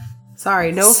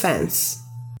 Sorry, no offense.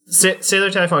 Sailor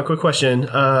Typhon, quick question.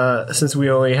 Since we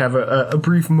only have a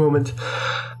brief moment,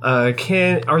 are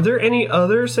there any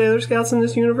other Sailor Scouts in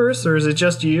this universe, or is it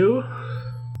just you?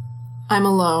 I'm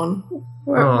alone.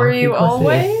 Were you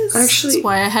always? Actually, That's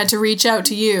why I had to reach out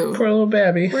to you. Poor little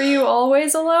babby. Were you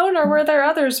always alone, or were there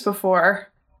others before?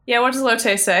 Yeah, what does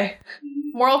Lotte say?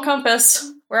 Moral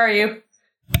compass, where are you?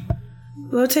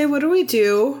 Lotte, what do we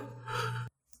do?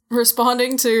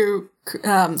 Responding to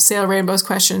Sailor Rainbow's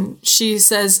question, she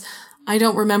says, I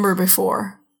don't remember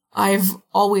before. I've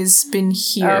always been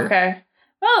here. Okay.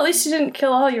 Well, at least you didn't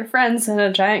kill all your friends in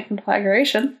a giant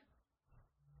conflagration.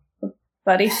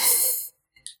 Buddy.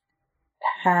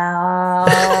 Pal.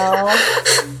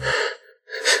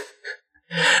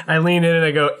 I lean in and I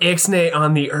go, Ixnay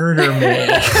on the Erder man.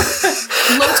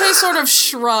 Lotte sort of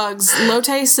shrugs.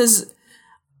 Lotte says,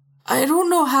 I don't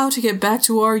know how to get back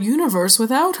to our universe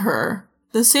without her.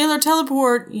 The Sailor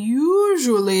Teleport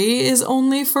usually is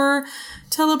only for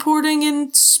teleporting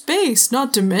in space,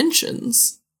 not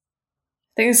dimensions.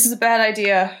 I think this is a bad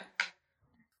idea.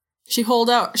 She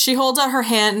holds out her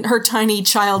hand, her tiny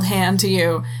child hand to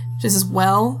you. She says,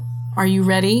 well, are you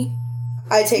ready?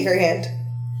 I take her hand.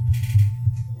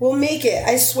 We'll make it,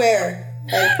 I swear.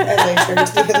 As I turn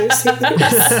to the other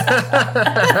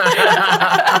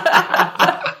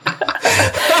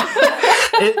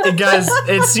sailors. Guys,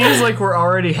 it seems like we're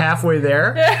already halfway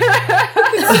there.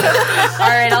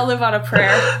 Alright, I'll live on a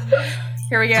prayer.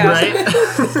 Here we go.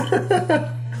 Right?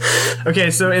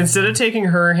 Okay, so instead of taking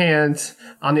her hand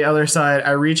on the other side, I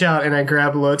reach out and I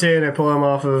grab Lotte and I pull him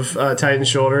off of Titan's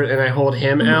shoulder and I hold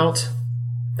him out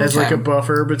as like a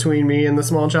buffer between me and the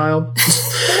small child.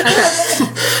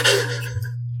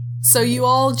 So you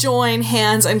all join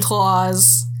hands and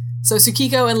claws. So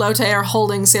Tsukiko and Lotte are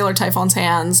holding Sailor Typhon's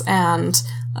hands, and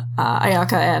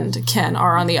Ayaka and Ken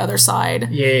are on the other side.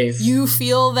 Yes. You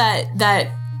feel that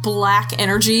black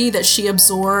energy that she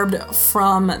absorbed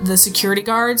from the security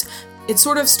guards. It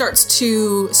sort of starts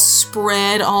to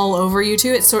spread all over you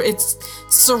too. It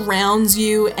surrounds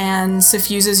you and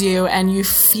suffuses you, and you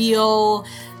feel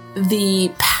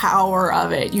the power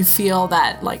of it. You feel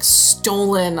that like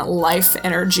stolen life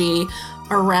energy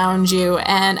around you,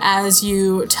 and as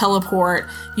you teleport,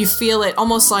 you feel it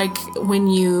almost like when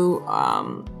you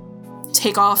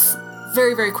take off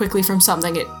very, very quickly from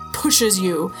something. It pushes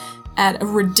you at a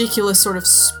ridiculous sort of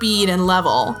speed and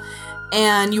level,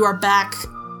 and you are back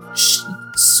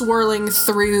swirling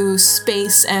through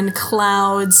space and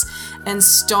clouds and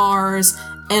stars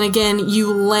And again,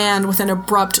 you land with an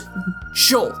abrupt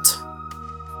jolt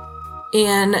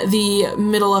in the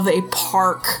middle of a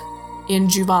park in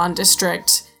Juban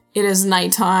District. It is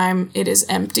nighttime, it is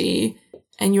empty,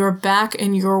 and you're back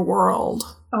in your world.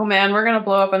 Oh man, we're gonna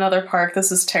blow up another park.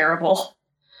 This is terrible.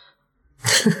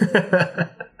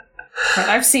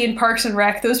 I've seen Parks and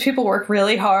Rec. Those people work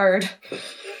really hard.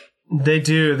 They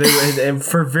do. They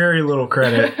for very little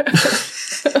credit.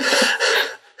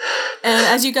 And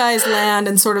as you guys land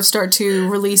and sort of start to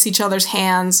release each other's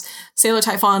hands, Sailor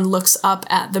Typhon looks up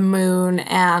at the moon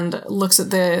and looks at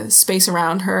the space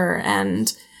around her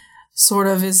and sort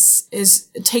of is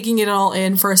taking it all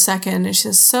in for a second. And she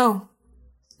says, so,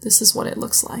 this is what it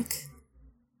looks like.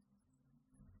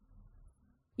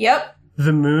 Yep.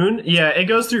 The moon? Yeah, it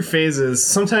goes through phases.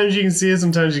 Sometimes you can see it,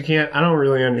 sometimes you can't. I don't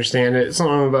really understand it.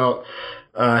 Something about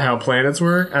how planets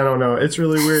work. I don't know. It's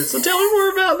really weird. So tell me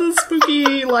more about this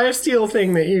spooky lifesteal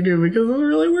thing that you do, because it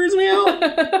really weirds me out.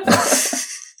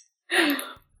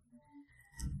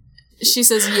 She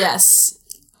says yes,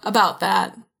 about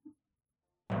that.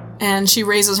 And she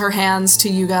raises her hands to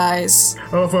you guys.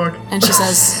 Oh, fuck. And she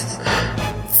says,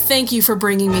 thank you for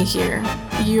bringing me here.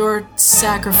 Your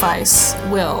sacrifice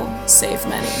will save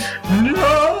many.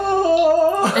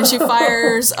 No! And she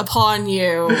fires upon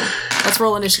you. Let's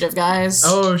roll initiative, guys.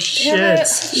 Oh, shit.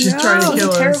 She's trying to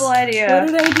kill us. Terrible idea. What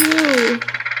did I do?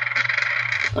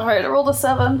 Alright, I rolled a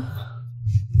 7.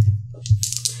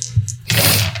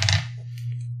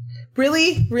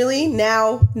 Really? Really?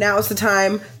 Now is the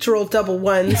time to roll double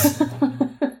ones. At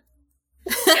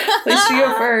least you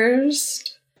go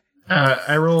first.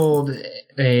 I rolled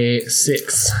a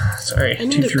 6. Sorry, I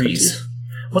need 2 a 3s. cookie.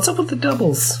 What's up with the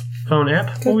doubles? Phone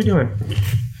app? What are we doing?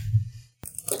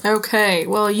 Okay,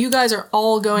 well, you guys are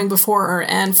all going before her,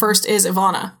 and first is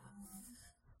Ivana.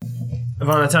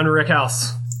 Ivana, time to wreck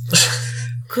house.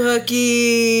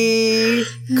 Cookie.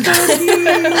 Ivana,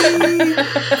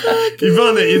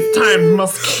 it's time.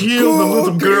 Must kill the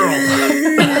little girl.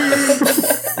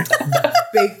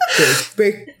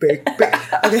 Bake.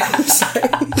 Okay, I'm sorry.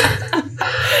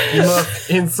 You must,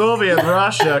 in Soviet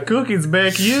Russia, cookies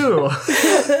bake you.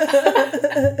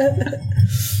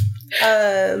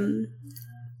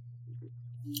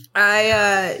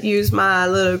 I use my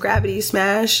little gravity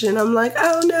smash, and I'm like,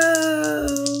 oh no.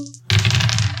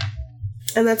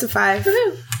 And that's a 5.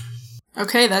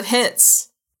 Okay, that hits.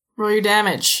 Roll your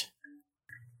damage.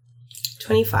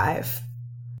 25.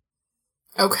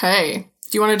 Okay.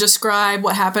 Do you want to describe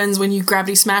what happens when you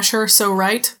gravity smash her so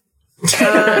right?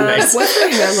 Nice. What's her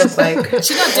hair look like?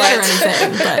 She's not dead or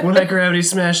anything, but... When I gravity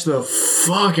smash the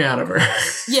fuck out of her.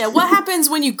 Yeah, what happens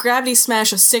when you gravity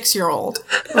smash a 6-year-old?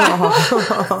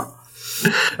 I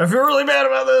feel really bad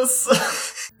about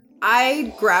this.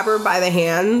 I grab her by the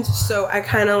hand, so I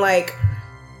kind of like...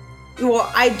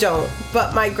 Well, I don't,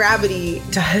 but my gravity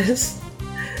does.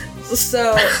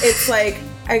 So it's like,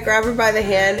 I grab her by the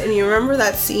hand, and you remember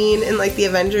that scene in like the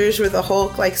Avengers where the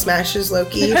Hulk like smashes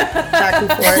Loki back and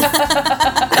forth?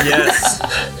 Yes.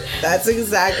 That's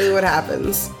exactly what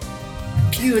happens.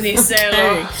 Puny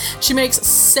sailor. Okay. She makes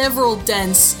several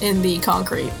dents in the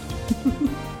concrete.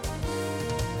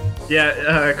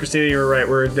 Yeah, Christina, you were right.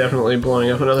 We're definitely blowing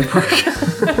up another park.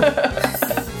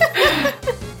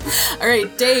 All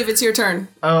right, Dave, it's your turn.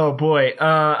 Oh boy,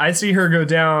 I see her go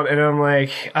down, and I'm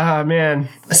like, man,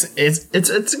 it's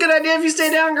a good idea if you stay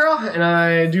down, girl. And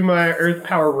I do my Earth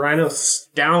Power Rhino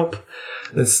Stomp,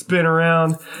 and spin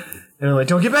around, and I'm like,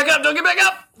 don't get back up,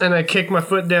 and I kick my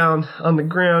foot down on the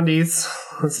groundies.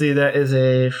 Let's see, that is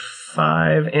a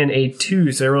 5 and a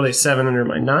 2, so I rolled a 7 under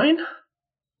my 9.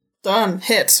 Done.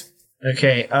 Hit.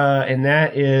 Okay, and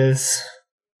that is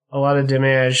a lot of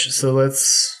damage. So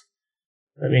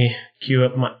let me queue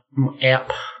up my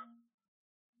app.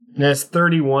 And that's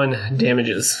 31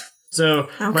 damages. So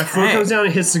my foot comes down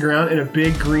and hits the ground, and a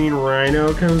big green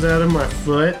rhino comes out of my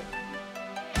foot.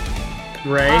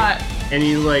 Right? And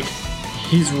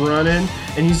he's running,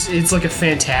 and it's like a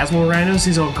phantasmal rhino, so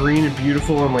he's all green and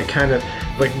beautiful, and like kind of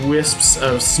like wisps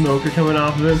of smoke are coming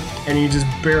off of him, and he just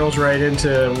barrels right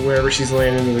into wherever she's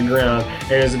laying into the ground, and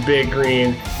there's a big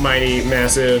green, mighty,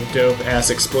 massive, dope-ass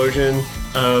explosion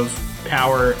of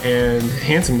power and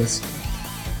handsomeness.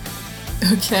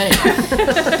 Okay.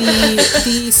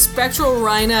 the spectral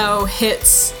rhino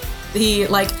hits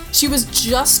she was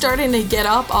just starting to get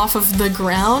up off of the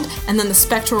ground, and then the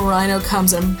spectral rhino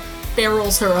comes and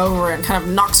barrels her over and kind of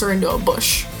knocks her into a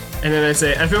bush. And then I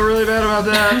say, I feel really bad about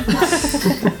that.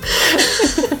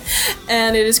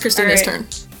 And it is Christina's turn.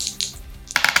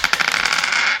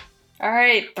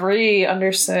 Alright, 3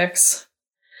 under 6.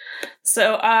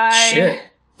 So I... Shit.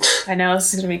 I know,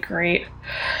 this is gonna be great.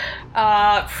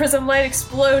 Prism light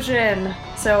explosion.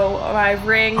 So my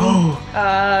ring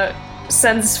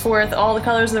sends forth all the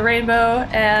colors of the rainbow,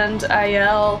 and I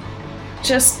yell,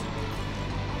 just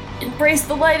embrace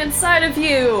the light inside of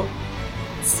you.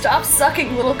 Stop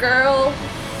sucking, little girl.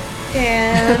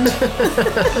 And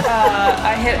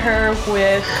I hit her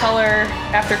with color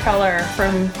after color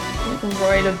from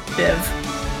Roy to Biv.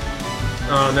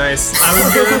 Oh, nice. I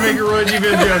was going to make a Roy G.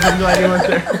 Biv joke. I'm glad you went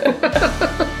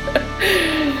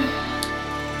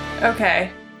there.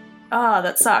 Okay.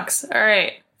 That sucks.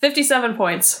 Alright. 57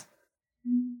 points.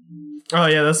 Oh,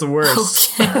 yeah, that's the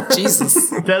worst. Okay, Jesus.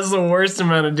 That's the worst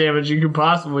amount of damage you could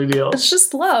possibly deal. It's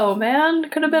just low, man.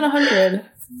 Could have been 100.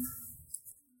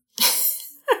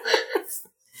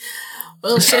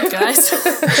 Well, shit, guys.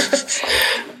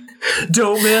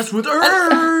 Don't mess with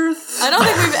Earth! I don't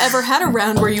think we've ever had a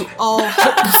round where you all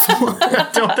hit before. I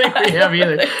don't think we have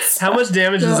either. How much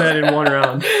damage is that in one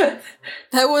round?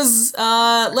 That was,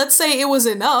 let's say it was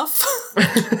enough.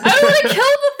 I want to kill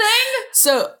the thing!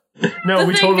 So, No, The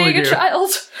we thing totally being do. a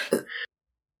child.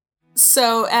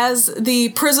 So as the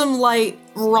prism light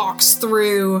rocks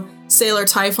through Sailor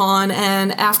Typhon,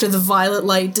 and after the violet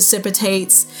light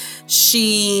dissipates,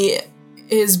 she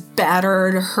is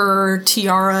battered, her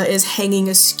tiara is hanging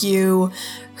askew,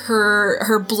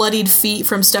 her bloodied feet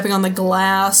from stepping on the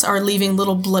glass are leaving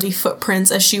little bloody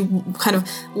footprints as she kind of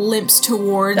limps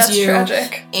towards That's you.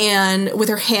 tragic. And with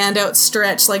her hand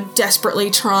outstretched, like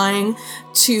desperately trying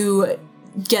to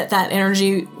get that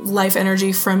energy, life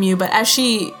energy from you. But as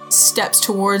she steps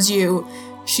towards you,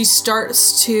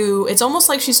 it's almost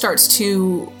like she starts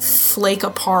to flake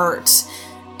apart,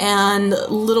 and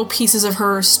little pieces of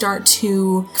her start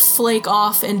to flake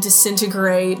off and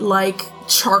disintegrate like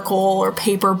charcoal or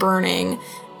paper burning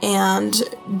and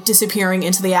disappearing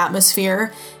into the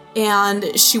atmosphere.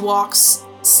 And she walks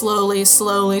slowly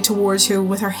towards you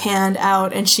with her hand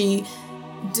out, and she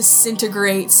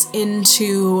disintegrates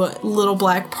into little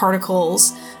black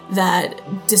particles that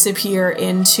disappear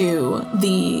into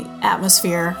the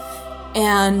atmosphere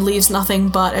and leaves nothing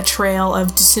but a trail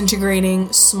of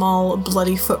disintegrating small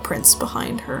bloody footprints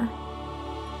behind her.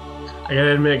 I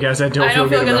gotta admit, guys, I don't feel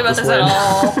good about this win. at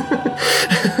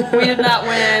all. We did not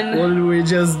win. What did we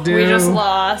just do? We just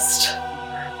lost.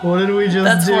 What did we just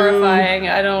That's do? horrifying.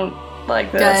 I don't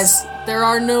like this. Guys, there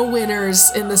are no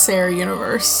winners in the Sarah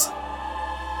universe.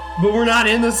 But we're not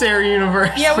in the Sarah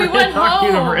universe. Yeah, we We're went in our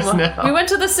home. universe now. We went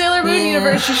to the Sailor Moon Yeah.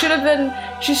 universe. She should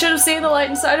have seen the light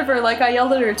inside of her like I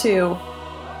yelled at her to.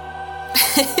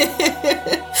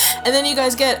 And then you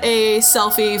guys get a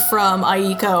selfie from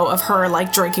Aiko of her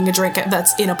like drinking a drink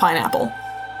that's in a pineapple.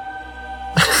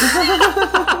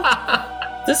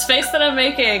 This face that I'm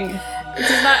making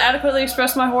does not adequately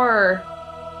express my horror.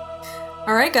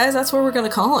 All right, guys, that's what we're gonna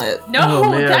call it. No, Oh,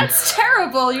 man. that's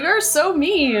terrible. You are so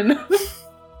mean.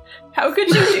 How could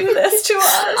you do this to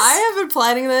us? I have been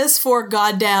planning this for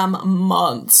goddamn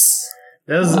months.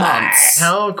 That was Months.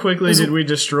 How quickly did we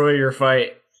destroy your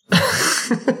fight?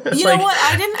 You know what?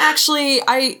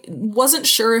 I wasn't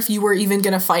sure if you were even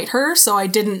gonna fight her, so I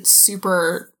didn't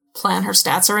super plan her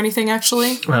stats or anything,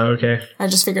 actually. Oh, okay. I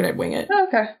just figured I'd wing it.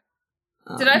 Okay.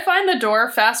 Did I find the door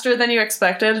faster than you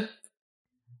expected?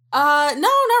 No,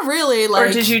 not really. Like,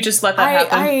 Or did you just let that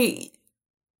happen?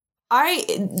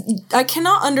 I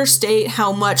cannot understate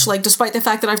how much, like, despite the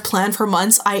fact that I've planned for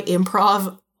months, I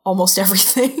improv almost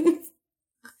everything.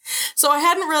 So I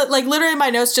hadn't really, like, literally my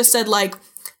notes just said, like,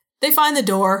 they find the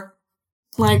door.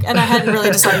 Like, and I hadn't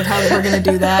really decided how they were going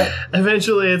to do that.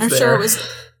 Eventually it's I'm there. sure it was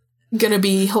going to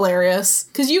be hilarious.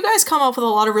 Because you guys come up with a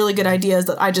lot of really good ideas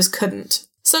that I just couldn't.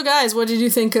 So, guys, what did you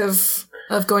think of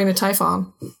going to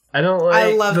Typhon? I don't like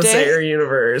I loved the it. Sarah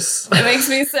universe. It makes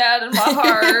me sad in my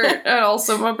heart and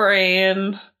also my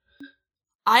brain.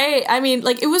 I mean,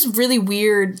 like, it was really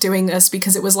weird doing this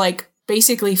because it was, like,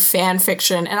 basically fan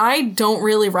fiction, and I don't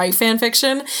really write fan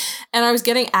fiction, and I was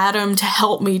getting Adam to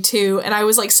help me, too, and I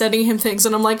was, like, sending him things,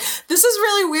 and I'm like, this is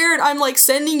really weird. I'm, like,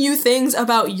 sending you things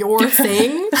about your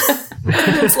thing.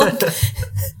 And it's like,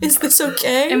 is this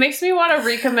okay? It makes me want to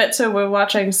recommit to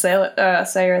watching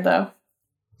Sayer, though.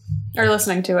 Or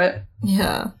listening to it.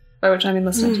 Yeah. By which I mean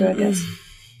listening to it, yes.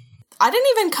 I didn't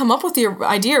even come up with the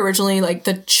idea originally. Like,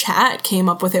 the chat came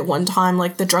up with it one time,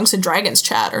 like the Drunks and Dragons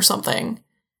chat or something.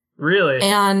 Really?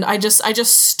 And I just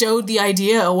stowed the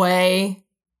idea away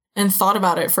and thought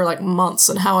about it for, like, months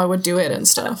and how I would do it and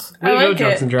stuff. Way to I go, like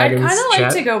Drunks it. and I'd Dragons kind of like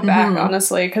chat. to go back,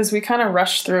 honestly, because we kind of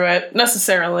rushed through it.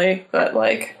 Necessarily, but,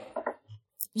 like...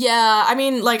 Yeah, I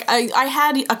mean, like, I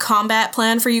had a combat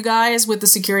plan for you guys with the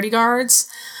security guards,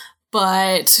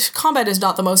 but combat is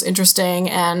not the most interesting,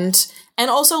 and And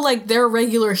also, like, they're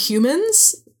regular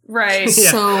humans. Right.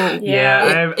 So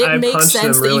Yeah, it I makes punched sense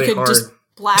them that really you could hard. just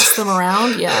blast them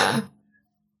around. Yeah.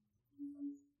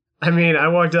 I mean, I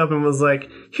walked up and was like,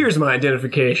 "Here's my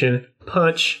identification."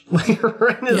 Punch, like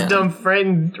right in his Yeah. right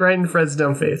in Fred's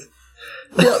dumb face.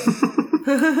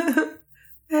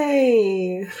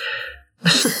 Hey.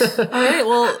 All right,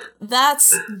 well,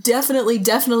 that's definitely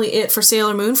it for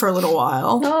Sailor Moon for a little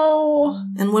while. No.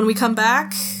 And when we come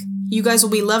back, you guys will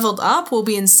be leveled up. We'll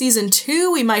be in season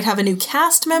 2. We might have a new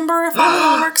cast member if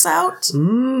all works out.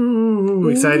 Ooh,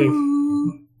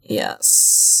 exciting!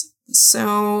 Yes.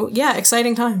 So, yeah,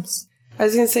 exciting times. I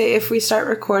was going to say, if we start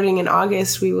recording in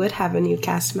August, we would have a new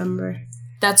cast member.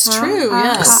 That's true,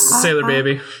 yes. Sailor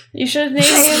Baby. You should name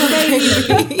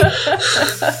him.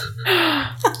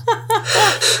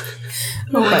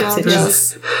 Oh my god, But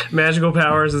yes. Magical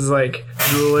powers is like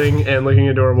drooling and looking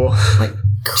adorable.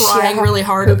 Crying Yeah. really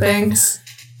hard at things.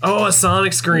 Oh, a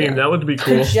sonic scream. That would be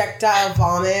cool. Projectile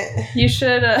vomit. You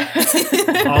should.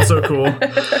 Also cool.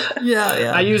 Yeah,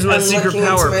 yeah. I use my I'm secret looking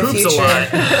power. into my Poops a future. lot.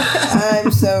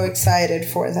 I'm so excited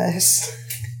for this.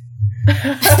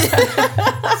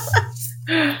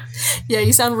 Yeah,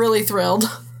 you sound really thrilled.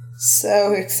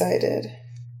 So excited.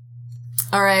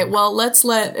 All right, well, let's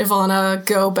let Ivana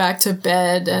go back to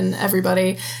bed and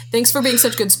everybody. Thanks for being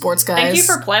such good sports, guys. Thank you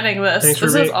for planning this. Thanks for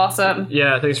This was being- awesome.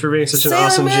 Yeah, thanks for being such an Sailor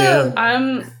awesome Moon. GM.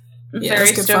 I'm Yeah, very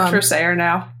it's good stoked fun. for Sayer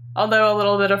now. Although a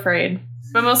little bit afraid.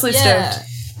 But mostly Yeah. stoked.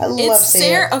 I love It's Sayer.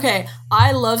 Sarah. Okay,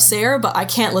 I love Sarah, but I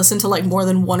can't listen to like more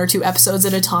than 1 or 2 episodes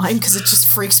at a time because it just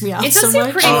freaks me out It does so seem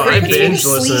much. pretty Oh, I It puts me to binge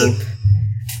listen. sleep.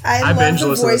 I I love binge the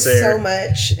listen to voice Sayer. so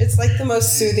much. It's like the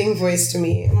most soothing voice to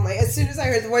me. I'm like, as soon as I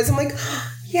heard the voice, I'm like,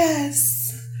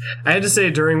 yes. I had to say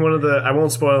during one of the, I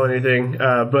won't spoil anything,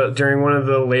 but during one of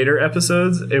the later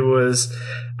episodes,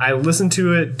 I listened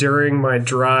to it during my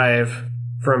drive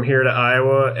from here to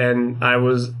Iowa, and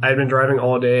I'd been driving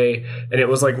all day, and it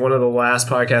was like one of the last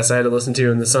podcasts I had to listen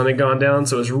to, and the sun had gone down,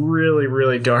 so it was really,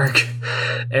 really dark,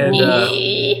 and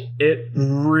it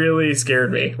really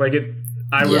scared me. Like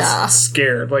I was Yeah.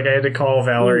 scared. Like I had to call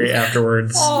Valerie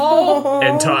afterwards.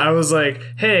 And I was like,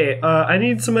 "Hey, I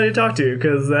need somebody to talk to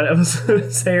because that episode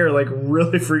of Sayer like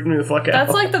really freaked me the fuck out."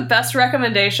 That's like the best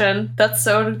recommendation. That's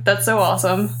so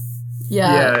awesome.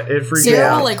 yeah, it freaked me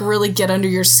Sarah out. will like really get under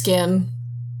your skin.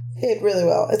 It really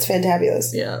will. It's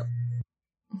fantabulous. Yeah.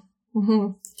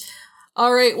 Mm-hmm.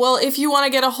 All right. Well, if you want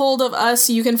to get a hold of us,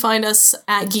 you can find us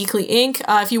at Geekly Inc.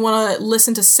 If you want to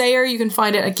listen to Sayer, you can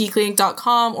find it at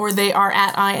geeklyinc.com, or they are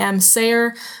at I Am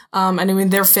Sayer. And I mean,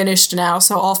 they're finished now,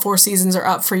 so all 4 seasons are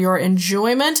up for your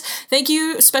enjoyment.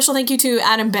 Special thank you to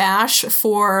Adam Bash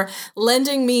for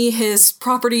lending me his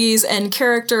properties and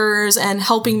characters and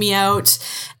helping me out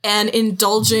and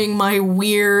indulging my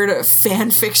weird fan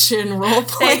fiction role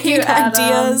Thank you, playing Adam.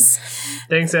 ideas.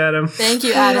 Thanks, Adam. Thank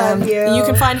you, I Adam. love you. You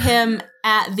can find him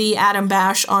at the Adam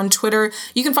Bash on Twitter.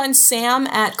 You can find Sam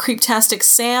at Creeptastic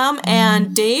Sam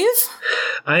and Dave.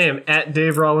 I am at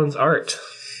Dave Rollins Art.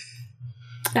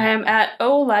 I am at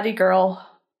Oh Laddie Girl.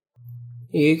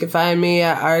 You can find me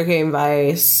at Arcane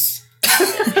Vice.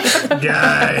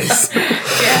 Guys.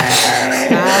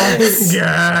 Guys.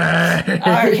 Guys.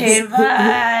 Arcade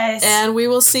Vice. And we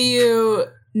will see you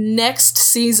next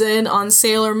season on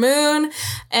Sailor Moon.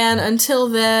 And until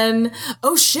then,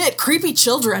 oh shit, creepy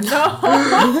children.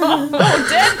 Oh,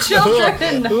 dead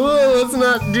children. Ooh, let's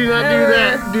not do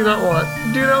that. Do not want.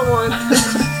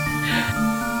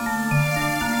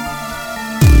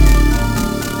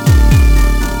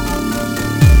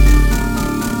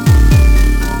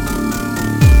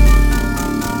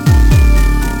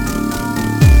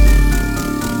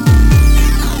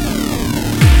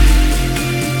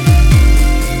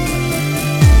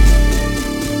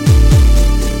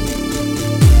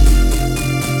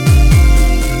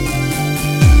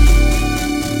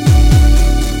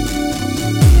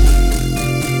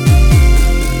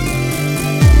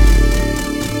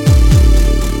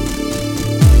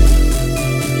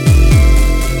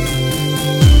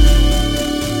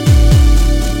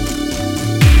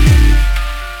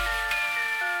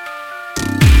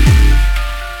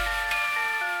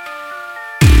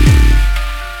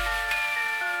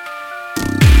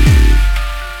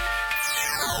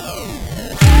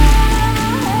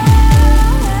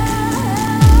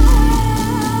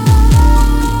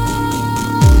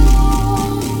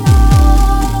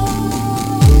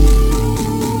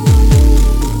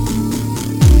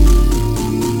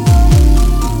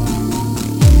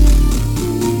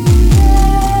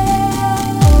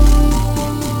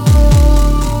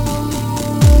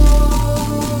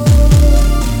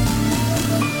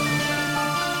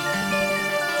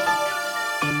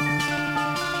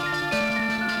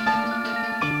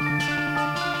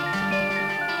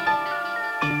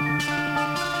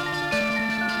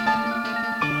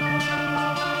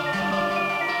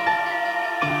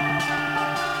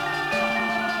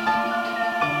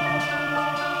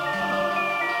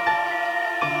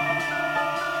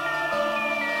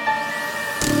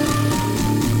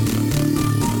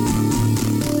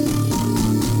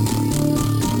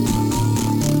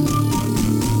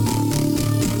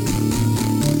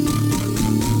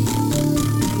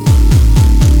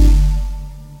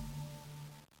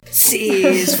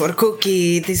 is for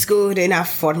Cookie. It is good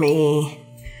enough for me.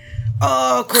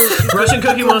 Oh, Cookie. Russian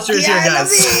Cookie Monster is here, I love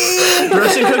guys. it.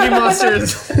 Russian Cookie Monster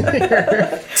is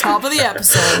here. Top of the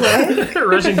episode.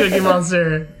 Russian Cookie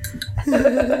Monster.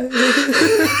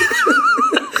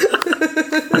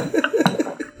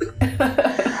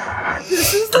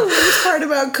 This is the worst part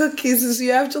about cookies is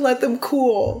you have to let them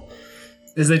cool.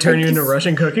 Is they turn you into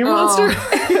Russian Cookie Monster?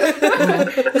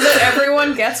 That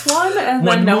everyone gets one and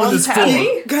One then no moon one's is full.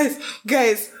 happy. Guys.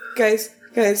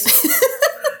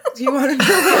 Do you want to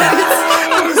know what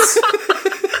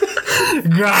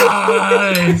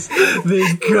Guys,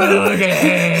 these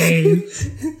cookies.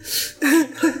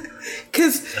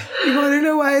 Because you want to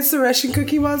know why it's the Russian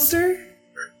Cookie Monster?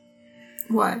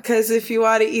 What? Because if you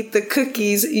want to eat the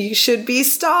cookies, you should be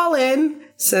Stalin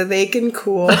so they can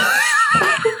cool.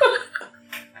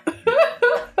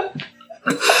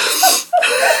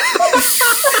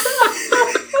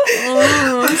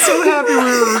 I'm so happy we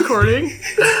were recording.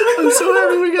 I'm so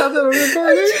happy we got that on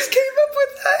recording. I just came up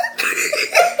with that.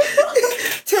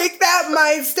 Take that,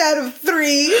 my stat of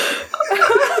 3.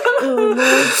 Oh,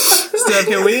 no. Steph,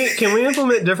 can we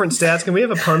implement different stats? Can we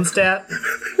have a pun stat?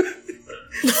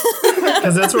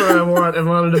 Because that's where I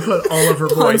wanted to put all of her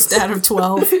One points. stat of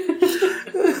 12.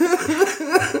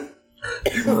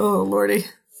 Oh, lordy.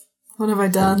 What have I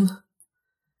done?